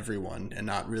anyone and everyone, and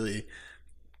not really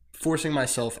forcing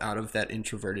myself out of that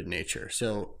introverted nature.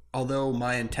 So although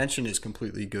my intention is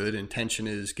completely good, intention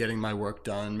is getting my work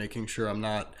done, making sure I'm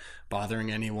not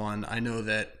bothering anyone, I know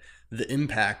that the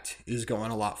impact is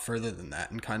going a lot further than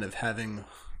that, and kind of having,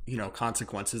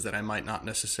 consequences that I might not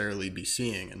necessarily be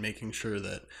seeing, and making sure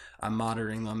that I'm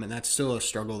monitoring them. And that's still a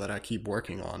struggle that I keep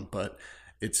working on, but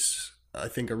it's, I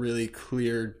think, a really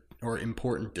clear or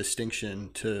important distinction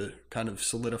to kind of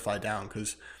solidify down,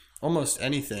 because almost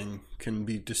anything can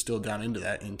be distilled down into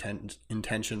that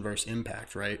intention versus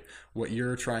impact, right? What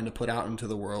you're trying to put out into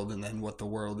the world, and then what the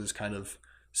world is kind of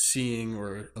seeing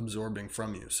or absorbing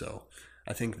from you. So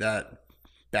I think that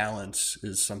balance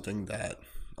is something that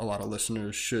a lot of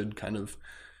listeners should kind of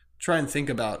try and think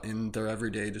about in their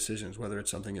everyday decisions, whether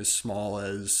it's something as small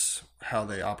as how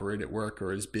they operate at work,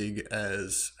 or as big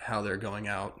as how they're going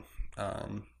out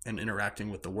and interacting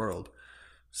with the world.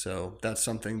 So that's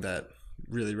something that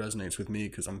really resonates with me,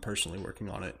 because I'm personally working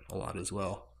on it a lot as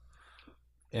well.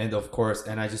 And of course,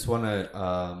 and I just want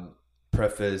to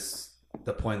preface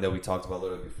the point that we talked about a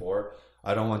little bit before.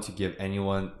 I don't want to give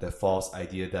anyone the false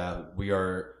idea that we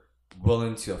are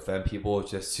willing to offend people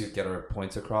just to get our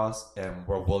points across, and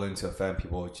we're willing to offend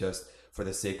people just for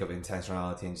the sake of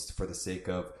intentionality and just for the sake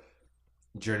of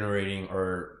generating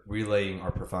or relaying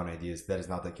our profound ideas. That is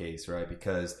not the case, right?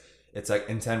 Because it's like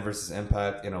intent versus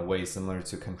impact in a way similar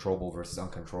to controllable versus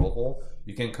uncontrollable.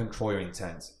 You can control your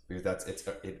intent because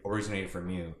it originated from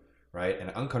you, right?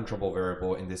 An uncontrollable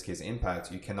variable, in this case impact,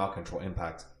 you cannot control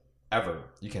impact ever.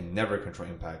 You can never control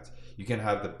impact. You can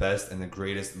have the best and the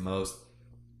greatest, most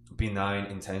benign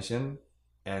intention,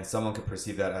 and someone could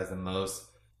perceive that as the most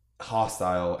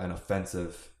hostile and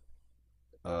offensive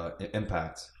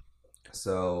impact.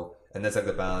 So, and that's like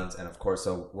the balance. And of course,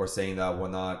 so we're saying that we're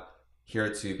not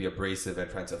here to be abrasive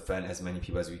and trying to offend as many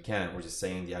people as we can. We're just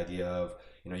saying the idea of,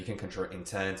 you can control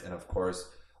intent, and of course,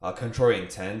 control your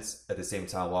intent at the same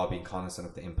time while being cognizant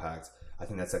of the impact. I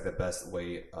think that's like the best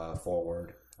way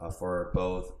forward for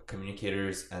both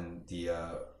communicators and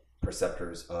the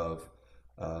perceptors of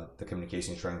the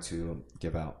communication you're trying to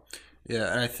give out.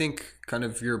 Yeah, and I think kind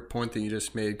of your point that you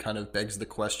just made kind of begs the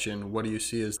question, what do you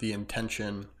see as the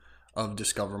intention of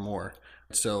Discover More?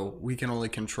 So we can only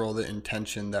control the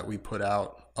intention that we put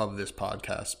out of this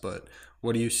podcast, but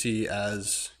what do you see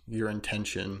as your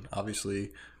intention?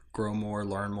 Obviously, grow more,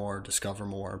 learn more, discover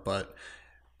more, but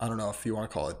I don't know if you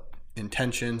want to call it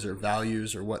intentions or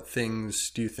values, or what things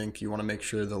do you think you want to make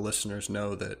sure the listeners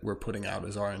know that we're putting out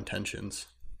as our intentions?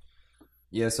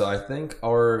 Yeah, so I think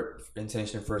our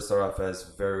intention first started off as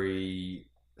very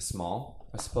small,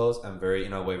 I suppose, and very,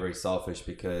 in a way, very selfish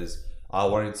because I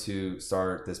wanted to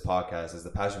start this podcast as the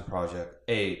passion project.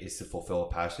 A is to fulfill a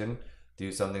passion, do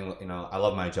something, I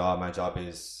love my job. My job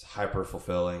is hyper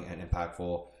fulfilling and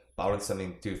impactful, but I wanted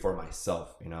something to do for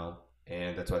myself.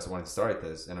 And that's why I wanted to start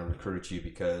this. And I recruited you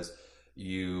because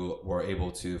you were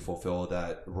able to fulfill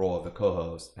that role of a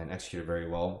co-host and execute it very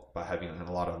well by having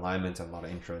a lot of alignment and a lot of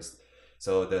interest.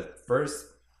 So the first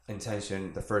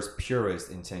intention, the first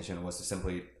purest intention was to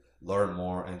simply learn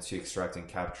more and to extract and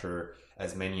capture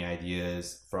as many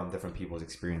ideas from different people's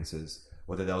experiences,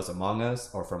 whether that was among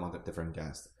us or from other different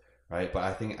guests, right? But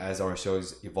I think as our show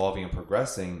is evolving and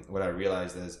progressing, what I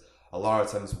realized is a lot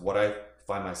of times what I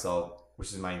find myself,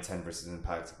 which is my intent versus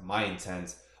impact, my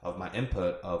intent of my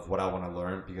input of what I want to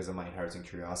learn because of my inherent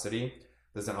curiosity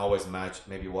doesn't always match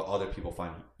maybe what other people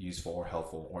find useful or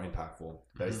helpful or impactful.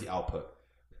 That is the output.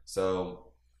 So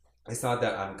it's not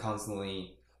that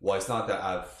it's not that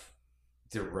I've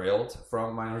derailed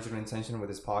from my original intention with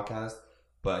this podcast,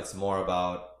 but it's more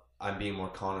about I'm being more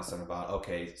cognizant about,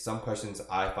 okay, some questions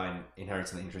I find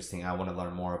inherently interesting, I want to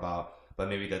learn more about, but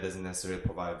maybe that doesn't necessarily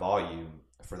provide value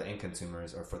for the end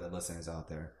consumers or for the listeners out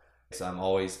there. So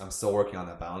I'm still working on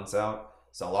that balance out.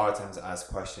 So a lot of times I ask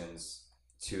questions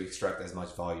to extract as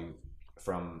much value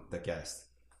from the guest,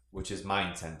 which is my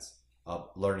intent of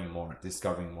learning more,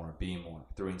 discovering more, being more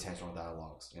through intentional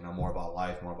dialogues, more about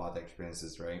life, more about the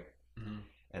experiences, right? Mm-hmm.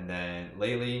 And then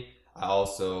lately, I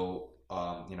also,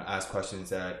 ask questions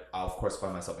that I, of course,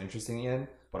 find myself interested in,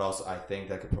 but also I think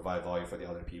that could provide value for the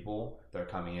other people that are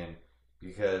coming in,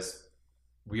 because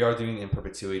we are doing it in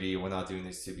perpetuity. We're not doing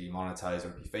this to be monetized or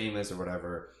be famous or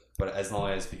whatever, but as long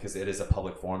as, because it is a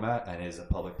public format and it is a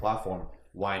public platform,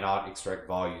 why not extract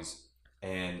values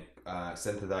and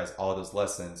synthesize all those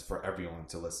lessons for everyone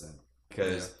to listen?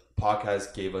 Because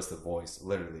podcasts gave us the voice,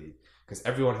 literally, because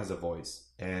everyone has a voice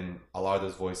and a lot of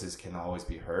those voices can always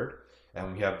be heard.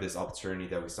 And we have this opportunity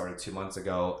that we started 2 months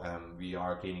ago, and we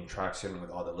are gaining traction with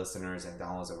all the listeners and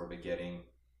downloads that we've been getting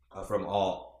from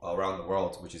all around the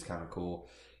world, which is kind of cool,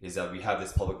 is that we have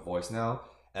this public voice now.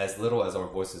 As little as our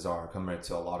voices are compared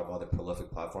to a lot of other prolific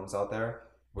platforms out there,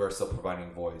 we're still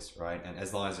providing voice, right? And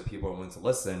as long as the people are willing to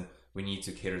listen, we need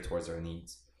to cater towards their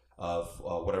needs of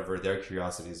whatever their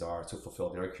curiosities are, to fulfill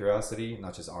their curiosity,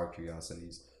 not just our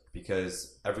curiosities,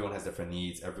 because everyone has different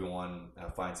needs. Everyone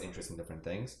finds interest in different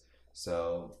things.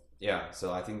 So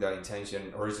I think that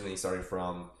intention originally started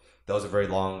from, that was a very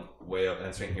long way of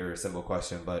answering your simple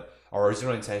question, but our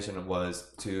original intention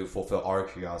was to fulfill our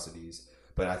curiosities,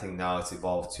 but I think now it's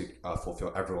evolved to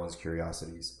fulfill everyone's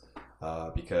curiosities,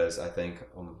 because I think,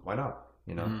 why not,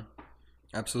 Mm-hmm.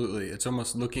 Absolutely. It's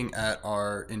almost looking at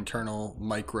our internal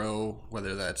micro,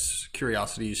 whether that's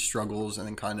curiosities, struggles, and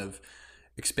then kind of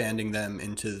expanding them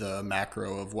into the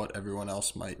macro of what everyone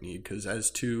else might need. Because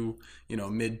as two,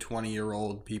 mid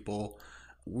 20-year-old people,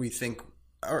 we think,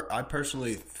 or I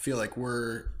personally feel like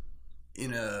we're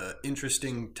in a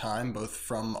interesting time, both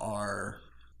from our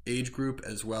age group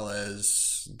as well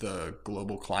as the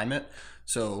global climate.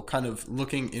 So kind of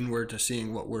looking inward to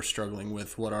seeing what we're struggling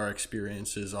with, what our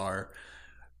experiences are,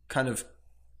 kind of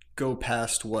go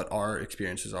past what our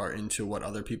experiences are into what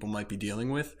other people might be dealing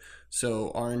with.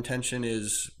 So our intention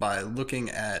is, by looking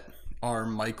at our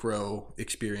micro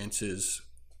experiences,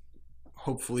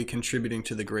 hopefully contributing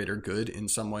to the greater good in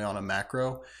some way on a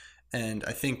macro. And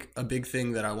I think a big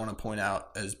thing that I want to point out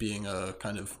as being a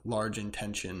kind of large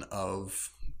intention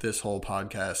of this whole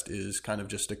podcast is kind of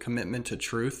just a commitment to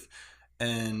truth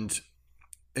and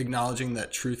acknowledging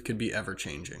that truth could be ever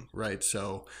changing, right?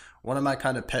 So one of my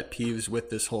kind of pet peeves with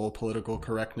this whole political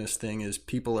correctness thing is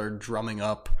people are drumming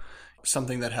up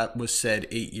something that was said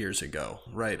 8 years ago,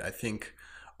 right? I think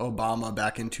Obama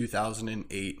back in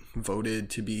 2008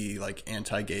 voted to be like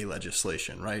anti-gay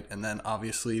legislation, right? And then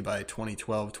obviously by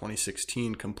 2012,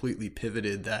 2016 completely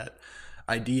pivoted that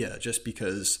idea just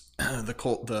because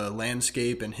the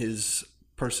landscape and his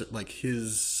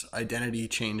identity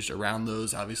changed around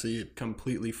those. Obviously it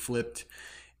completely flipped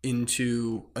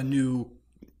into a new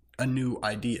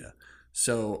idea.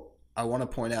 So I want to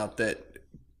point out that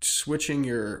switching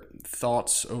your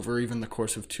thoughts over even the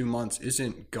course of 2 months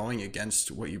isn't going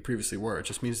against what you previously were. It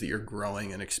just means that you're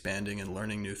growing and expanding and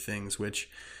learning new things, which,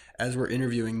 as we're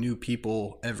interviewing new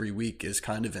people every week, is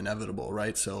kind of inevitable,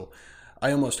 right? So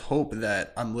I almost hope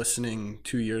that I'm listening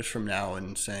 2 years from now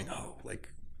and saying, oh, like,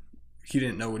 he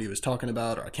didn't know what he was talking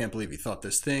about, or I can't believe he thought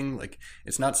this thing. Like,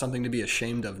 it's not something to be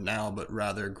ashamed of now, but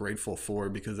rather grateful for,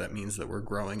 because that means that we're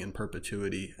growing in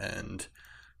perpetuity, and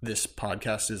this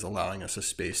podcast is allowing us a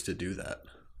space to do that.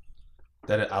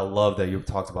 That I love that you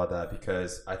talked about that,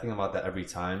 because I think about that every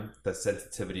time, the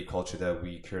sensitivity culture that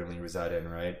we currently reside in,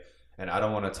 right? And I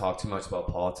don't want to talk too much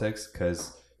about politics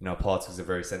because, politics is a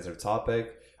very sensitive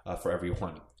topic for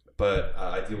everyone. But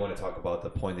I do want to talk about the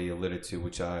point that you alluded to,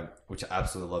 which I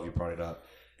absolutely love you brought it up,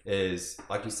 is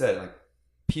like you said, like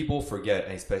people forget,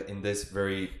 and especially in this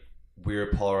very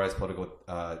weird polarized political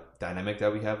dynamic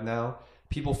that we have now,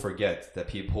 people forget that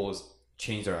people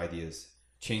change their ideas,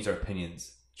 change their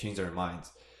opinions, change their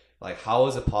minds. Like, how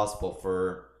is it possible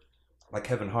for, like,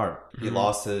 Kevin Hart? He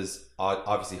lost his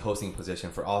obviously hosting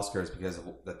position for Oscars because of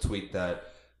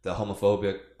the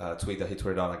homophobic tweet that he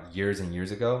tweeted out like years and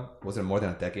years ago. Was it more than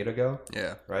a decade ago?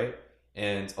 Yeah. Right.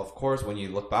 And of course, when you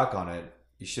look back on it,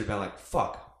 you should have been like,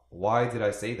 "Fuck, why did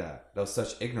I say that? That was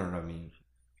such ignorant of me."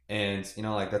 And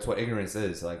like, that's what ignorance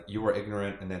is. Like, you were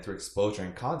ignorant, and then through exposure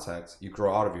and context, you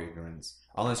grow out of your ignorance.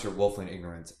 Unless you're willfully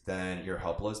ignorant, then you're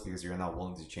helpless because you're not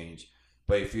willing to change.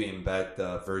 But if you embed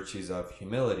the virtues of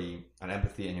humility and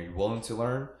empathy, and you're willing to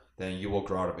learn, then you will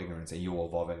grow out of ignorance and you will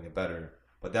evolve and get better.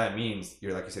 But that means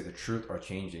you're, like you say, the truth are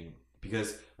changing,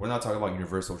 because we're not talking about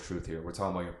universal truth here. We're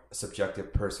talking about your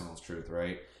subjective, personal truth,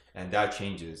 right? And that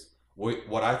changes.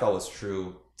 What I thought was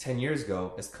true 10 years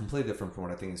ago is completely different from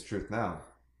what I think is truth now.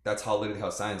 That's literally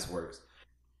how science works.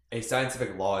 A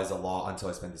scientific law is a law until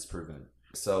it's been disproven.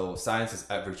 So science is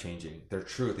ever changing. Their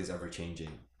truth is ever changing.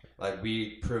 Like,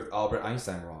 we proved Albert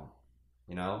Einstein wrong,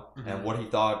 and what he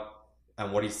thought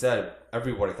and what he said,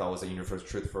 everybody thought was a universal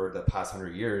truth for the past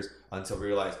 100 years, until we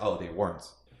realized, oh, they weren't.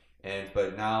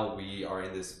 But now we are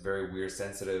in this very weird,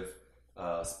 sensitive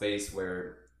space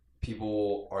where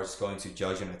people are just going to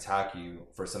judge and attack you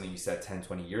for something you said 10,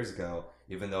 20 years ago,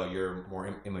 even though you're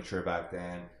more immature back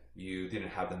then. You didn't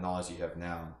have the knowledge you have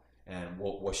now. And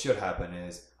what should happen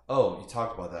is, oh, you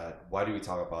talked about that. Why do we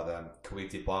talk about that? Could we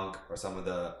debunk or some of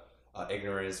the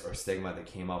ignorance or stigma that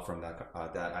came up from that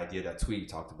idea, that tweet you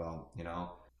talked about?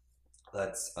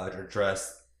 Let's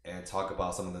address and talk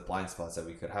about some of the blind spots that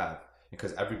we could have,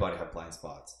 because everybody have blind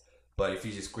spots. But if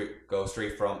you just go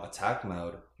straight from attack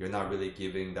mode, you're not really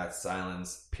giving that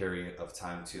silence period of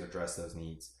time to address those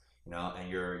needs. And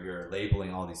you're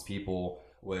labeling all these people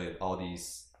with all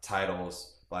these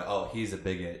titles, like, oh, he's a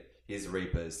bigot, he's a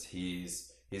rapist,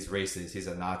 he's racist, he's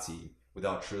a Nazi,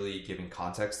 without truly giving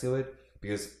context to it,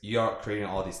 because you are creating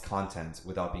all these content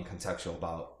without being contextual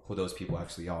about who those people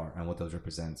actually are and what those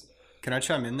represent. Can I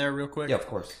chime in there real quick? Yeah, of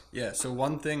course. Yeah, so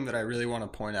one thing that I really want to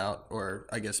point out, or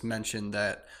I guess mention,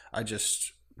 that I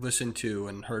just listened to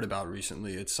and heard about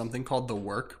recently, it's something called The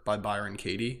Work by Byron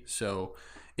Katie. So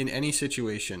in any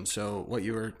situation, so what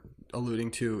you were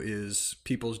alluding to is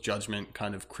people's judgment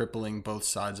kind of crippling both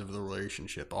sides of the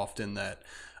relationship. Often that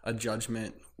a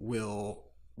judgment will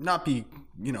not be,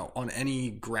 on any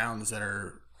grounds that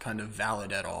are kind of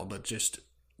valid at all, but just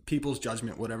people's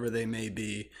judgment, whatever they may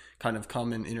be, kind of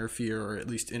come and interfere, or at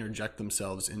least interject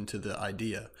themselves into the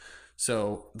idea.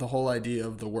 So the whole idea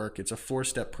of The Work, it's a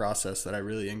 4-step process that I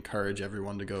really encourage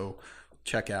everyone to go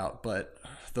check out. But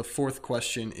the fourth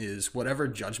question is, whatever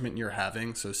judgment you're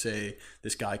having, so say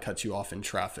this guy cuts you off in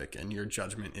traffic and your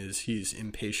judgment is he's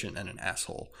impatient and an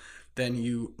asshole, then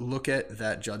you look at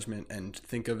that judgment and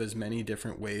think of as many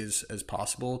different ways as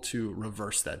possible to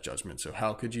reverse that judgment. So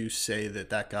how could you say that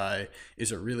that guy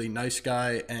is a really nice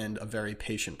guy and a very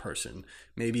patient person?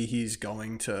 Maybe he's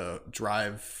going to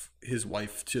drive his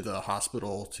wife to the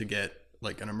hospital to get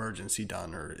like an emergency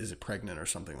done, or is it pregnant or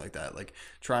something like that. Like,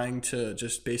 trying to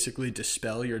just basically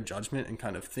dispel your judgment and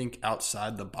kind of think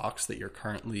outside the box that you're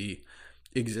currently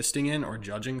existing in or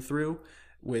judging through,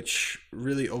 which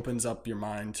really opens up your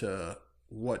mind to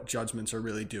what judgments are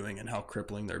really doing and how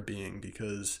crippling they're being,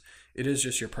 because it is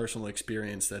just your personal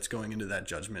experience that's going into that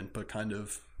judgment, but kind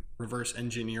of reverse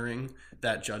engineering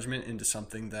that judgment into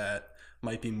something that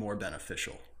might be more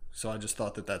beneficial. So I just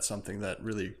thought that that's something that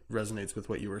really resonates with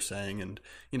what you were saying, and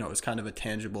it's kind of a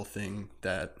tangible thing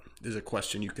that is a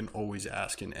question you can always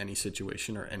ask in any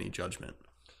situation or any judgment.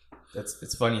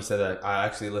 It's funny you said that. I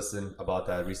actually listened about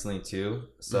that recently too.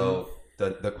 So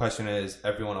the question is,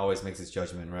 everyone always makes this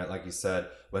judgment, right? Like you said,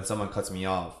 when someone cuts me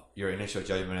off, your initial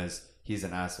judgment is he's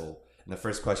an asshole. And the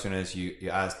first question is you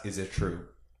ask, is it true?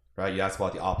 Right? You ask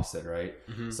about the opposite, right?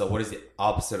 So what is the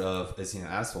opposite of, is he an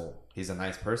asshole? He's a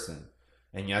nice person.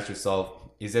 And you ask yourself,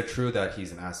 is it true that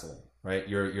he's an asshole? Right?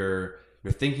 You're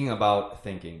thinking about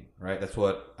thinking, right?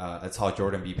 That's how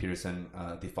Jordan B. Peterson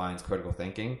defines critical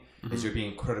thinking. Is you're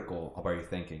being critical about your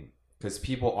thinking. Because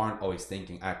people aren't always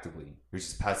thinking actively. You're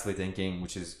just passively thinking,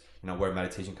 which is where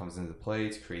meditation comes into play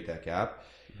to create that gap.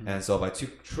 And so by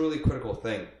truly critical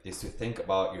thing is to think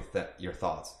about your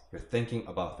thoughts. You're thinking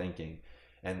about thinking.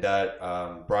 And that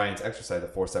Brian's exercise, the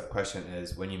 4-step question,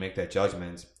 is when you make that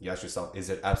judgment, you ask yourself, is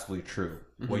it absolutely true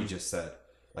what you just said?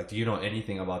 Like, do you know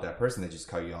anything about that person that just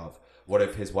cut you off? What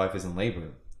if his wife is in labor?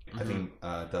 I think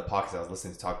the podcast I was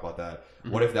listening to talk about that.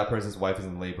 What if that person's wife is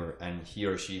in labor and he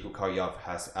or she who cut you off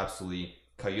has absolutely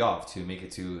cut you off to make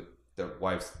it to the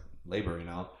wife's labor, you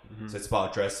know? So it's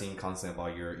about addressing constantly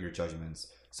about your judgments.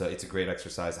 So it's a great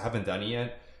exercise. I haven't done it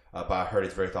yet, but I heard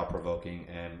it's very thought-provoking,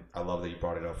 and I love that you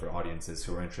brought it up for audiences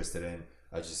who are interested in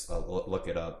just look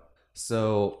it up.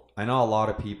 So I know a lot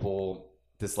of people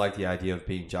dislike the idea of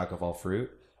being jack of all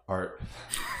fruit, or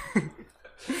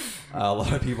a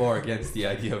lot of people are against the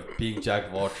idea of being jack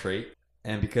of all trade.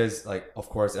 And because, like, of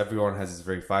course, everyone has this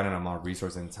very finite amount of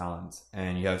resources and talents,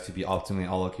 and you have to be optimally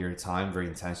allocate your time very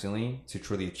intentionally to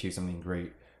truly achieve something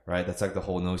great, right? That's like the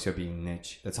whole notion of being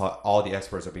niche. That's how all the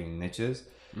experts are being niches.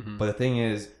 But the thing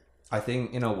is, I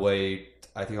think in a way,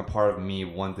 I think a part of me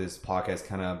want this podcast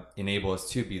kind of enable us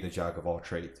to be the jack of all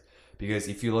trades. Because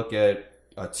if you look at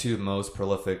two most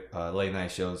prolific late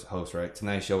night shows hosts, right?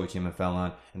 Tonight Show with Jimmy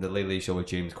Fallon and the Late Late Show with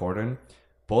James Corden.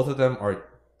 Both of them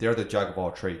they're the jack of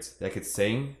all trades. They could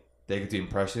sing, they could do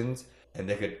impressions, and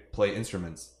they could play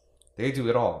instruments. They do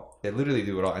it all. They literally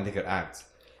do it all, and they could act.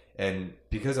 And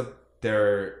because of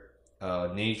their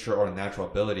nature or natural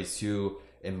abilities to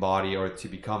embody or to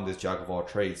become this jack of all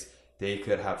trades, they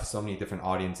could have so many different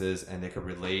audiences, and they could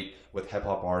relate with hip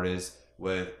hop artists,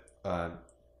 with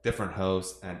different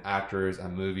hosts and actors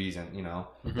and movies, and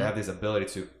they have this ability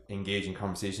to engage in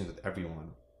conversations with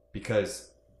everyone because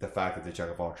the fact that they're jack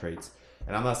of all trades.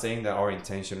 And I'm not saying that our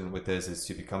intention with this is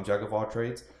to become jack of all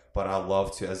trades, but I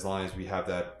love to, as long as we have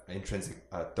that intrinsic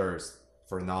thirst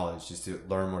for knowledge, just to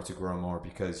learn more, to grow more,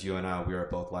 because you and I, we are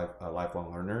both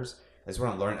lifelong learners. I just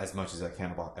want to learn as much as I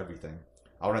can about everything.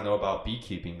 I want to know about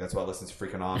beekeeping. That's why I listen to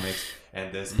Freakonomics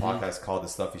and this podcast called The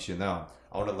Stuff You Should Know.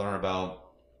 I want to learn about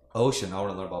ocean. I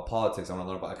want to learn about politics. I want to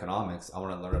learn about economics. I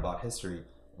want to learn about history.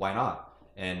 Why not?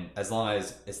 And as long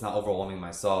as it's not overwhelming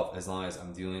myself, as long as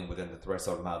I'm dealing within the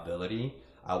threshold of my ability,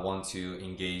 I want to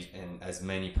engage in as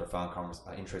many profound,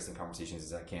 interesting conversations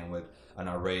as I can with an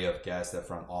array of guests that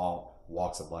from all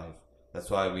walks of life. That's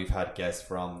why we've had guests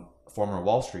from former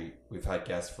Wall Street. We've had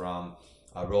guests from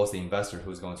a real estate investor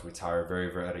who's going to retire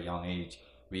very, very at a young age.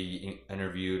 We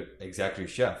interviewed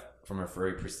executive chef from a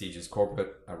very prestigious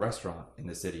corporate restaurant in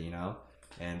the city,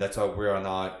 And that's why we are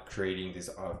not creating these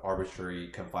arbitrary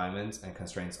confinements and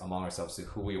constraints among ourselves to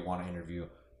who we want to interview,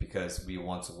 because we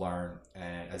want to learn.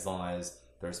 And as long as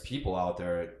there's people out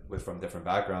there from different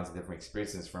backgrounds and different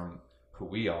experiences from who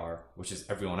we are, which is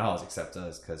everyone else except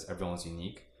us, because everyone's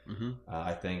unique.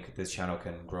 I think this channel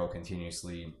can grow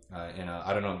continuously in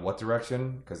I don't know what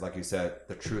direction, because like you said,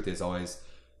 the truth is always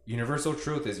universal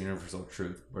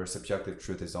truth, where subjective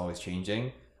truth is always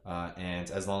changing.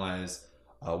 And as long as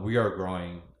we are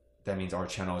growing, that means our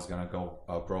channel is going to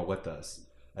grow with us,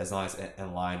 as long as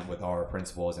in line with our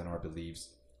principles and our beliefs.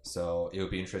 So it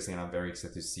would be interesting, and I'm very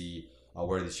excited to see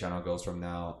where this channel goes from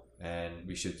now. And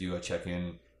we should do a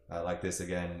check-in like this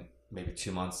again, maybe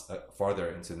 2 months farther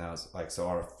into now, so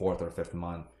our 4th or 5th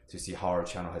month, to see how our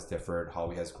channel has differed, how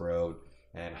we has grown,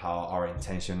 and how our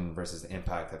intention versus the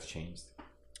impact have changed.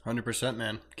 100%,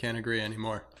 man. Can't agree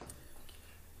anymore.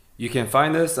 You can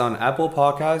find us on Apple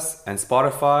Podcasts and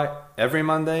Spotify every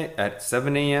Monday at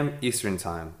 7 a.m. Eastern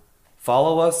Time.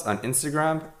 Follow us on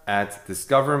Instagram at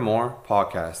Discover More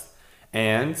Podcast.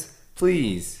 And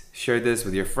please share this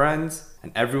with your friends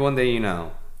and everyone that you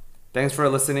know. Thanks for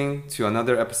listening to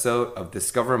another episode of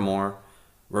Discover More,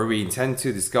 where we intend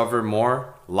to discover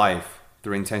more life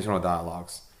through intentional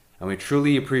dialogues. And we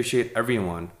truly appreciate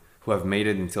everyone who have made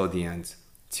it until the end.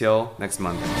 Till next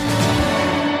Monday.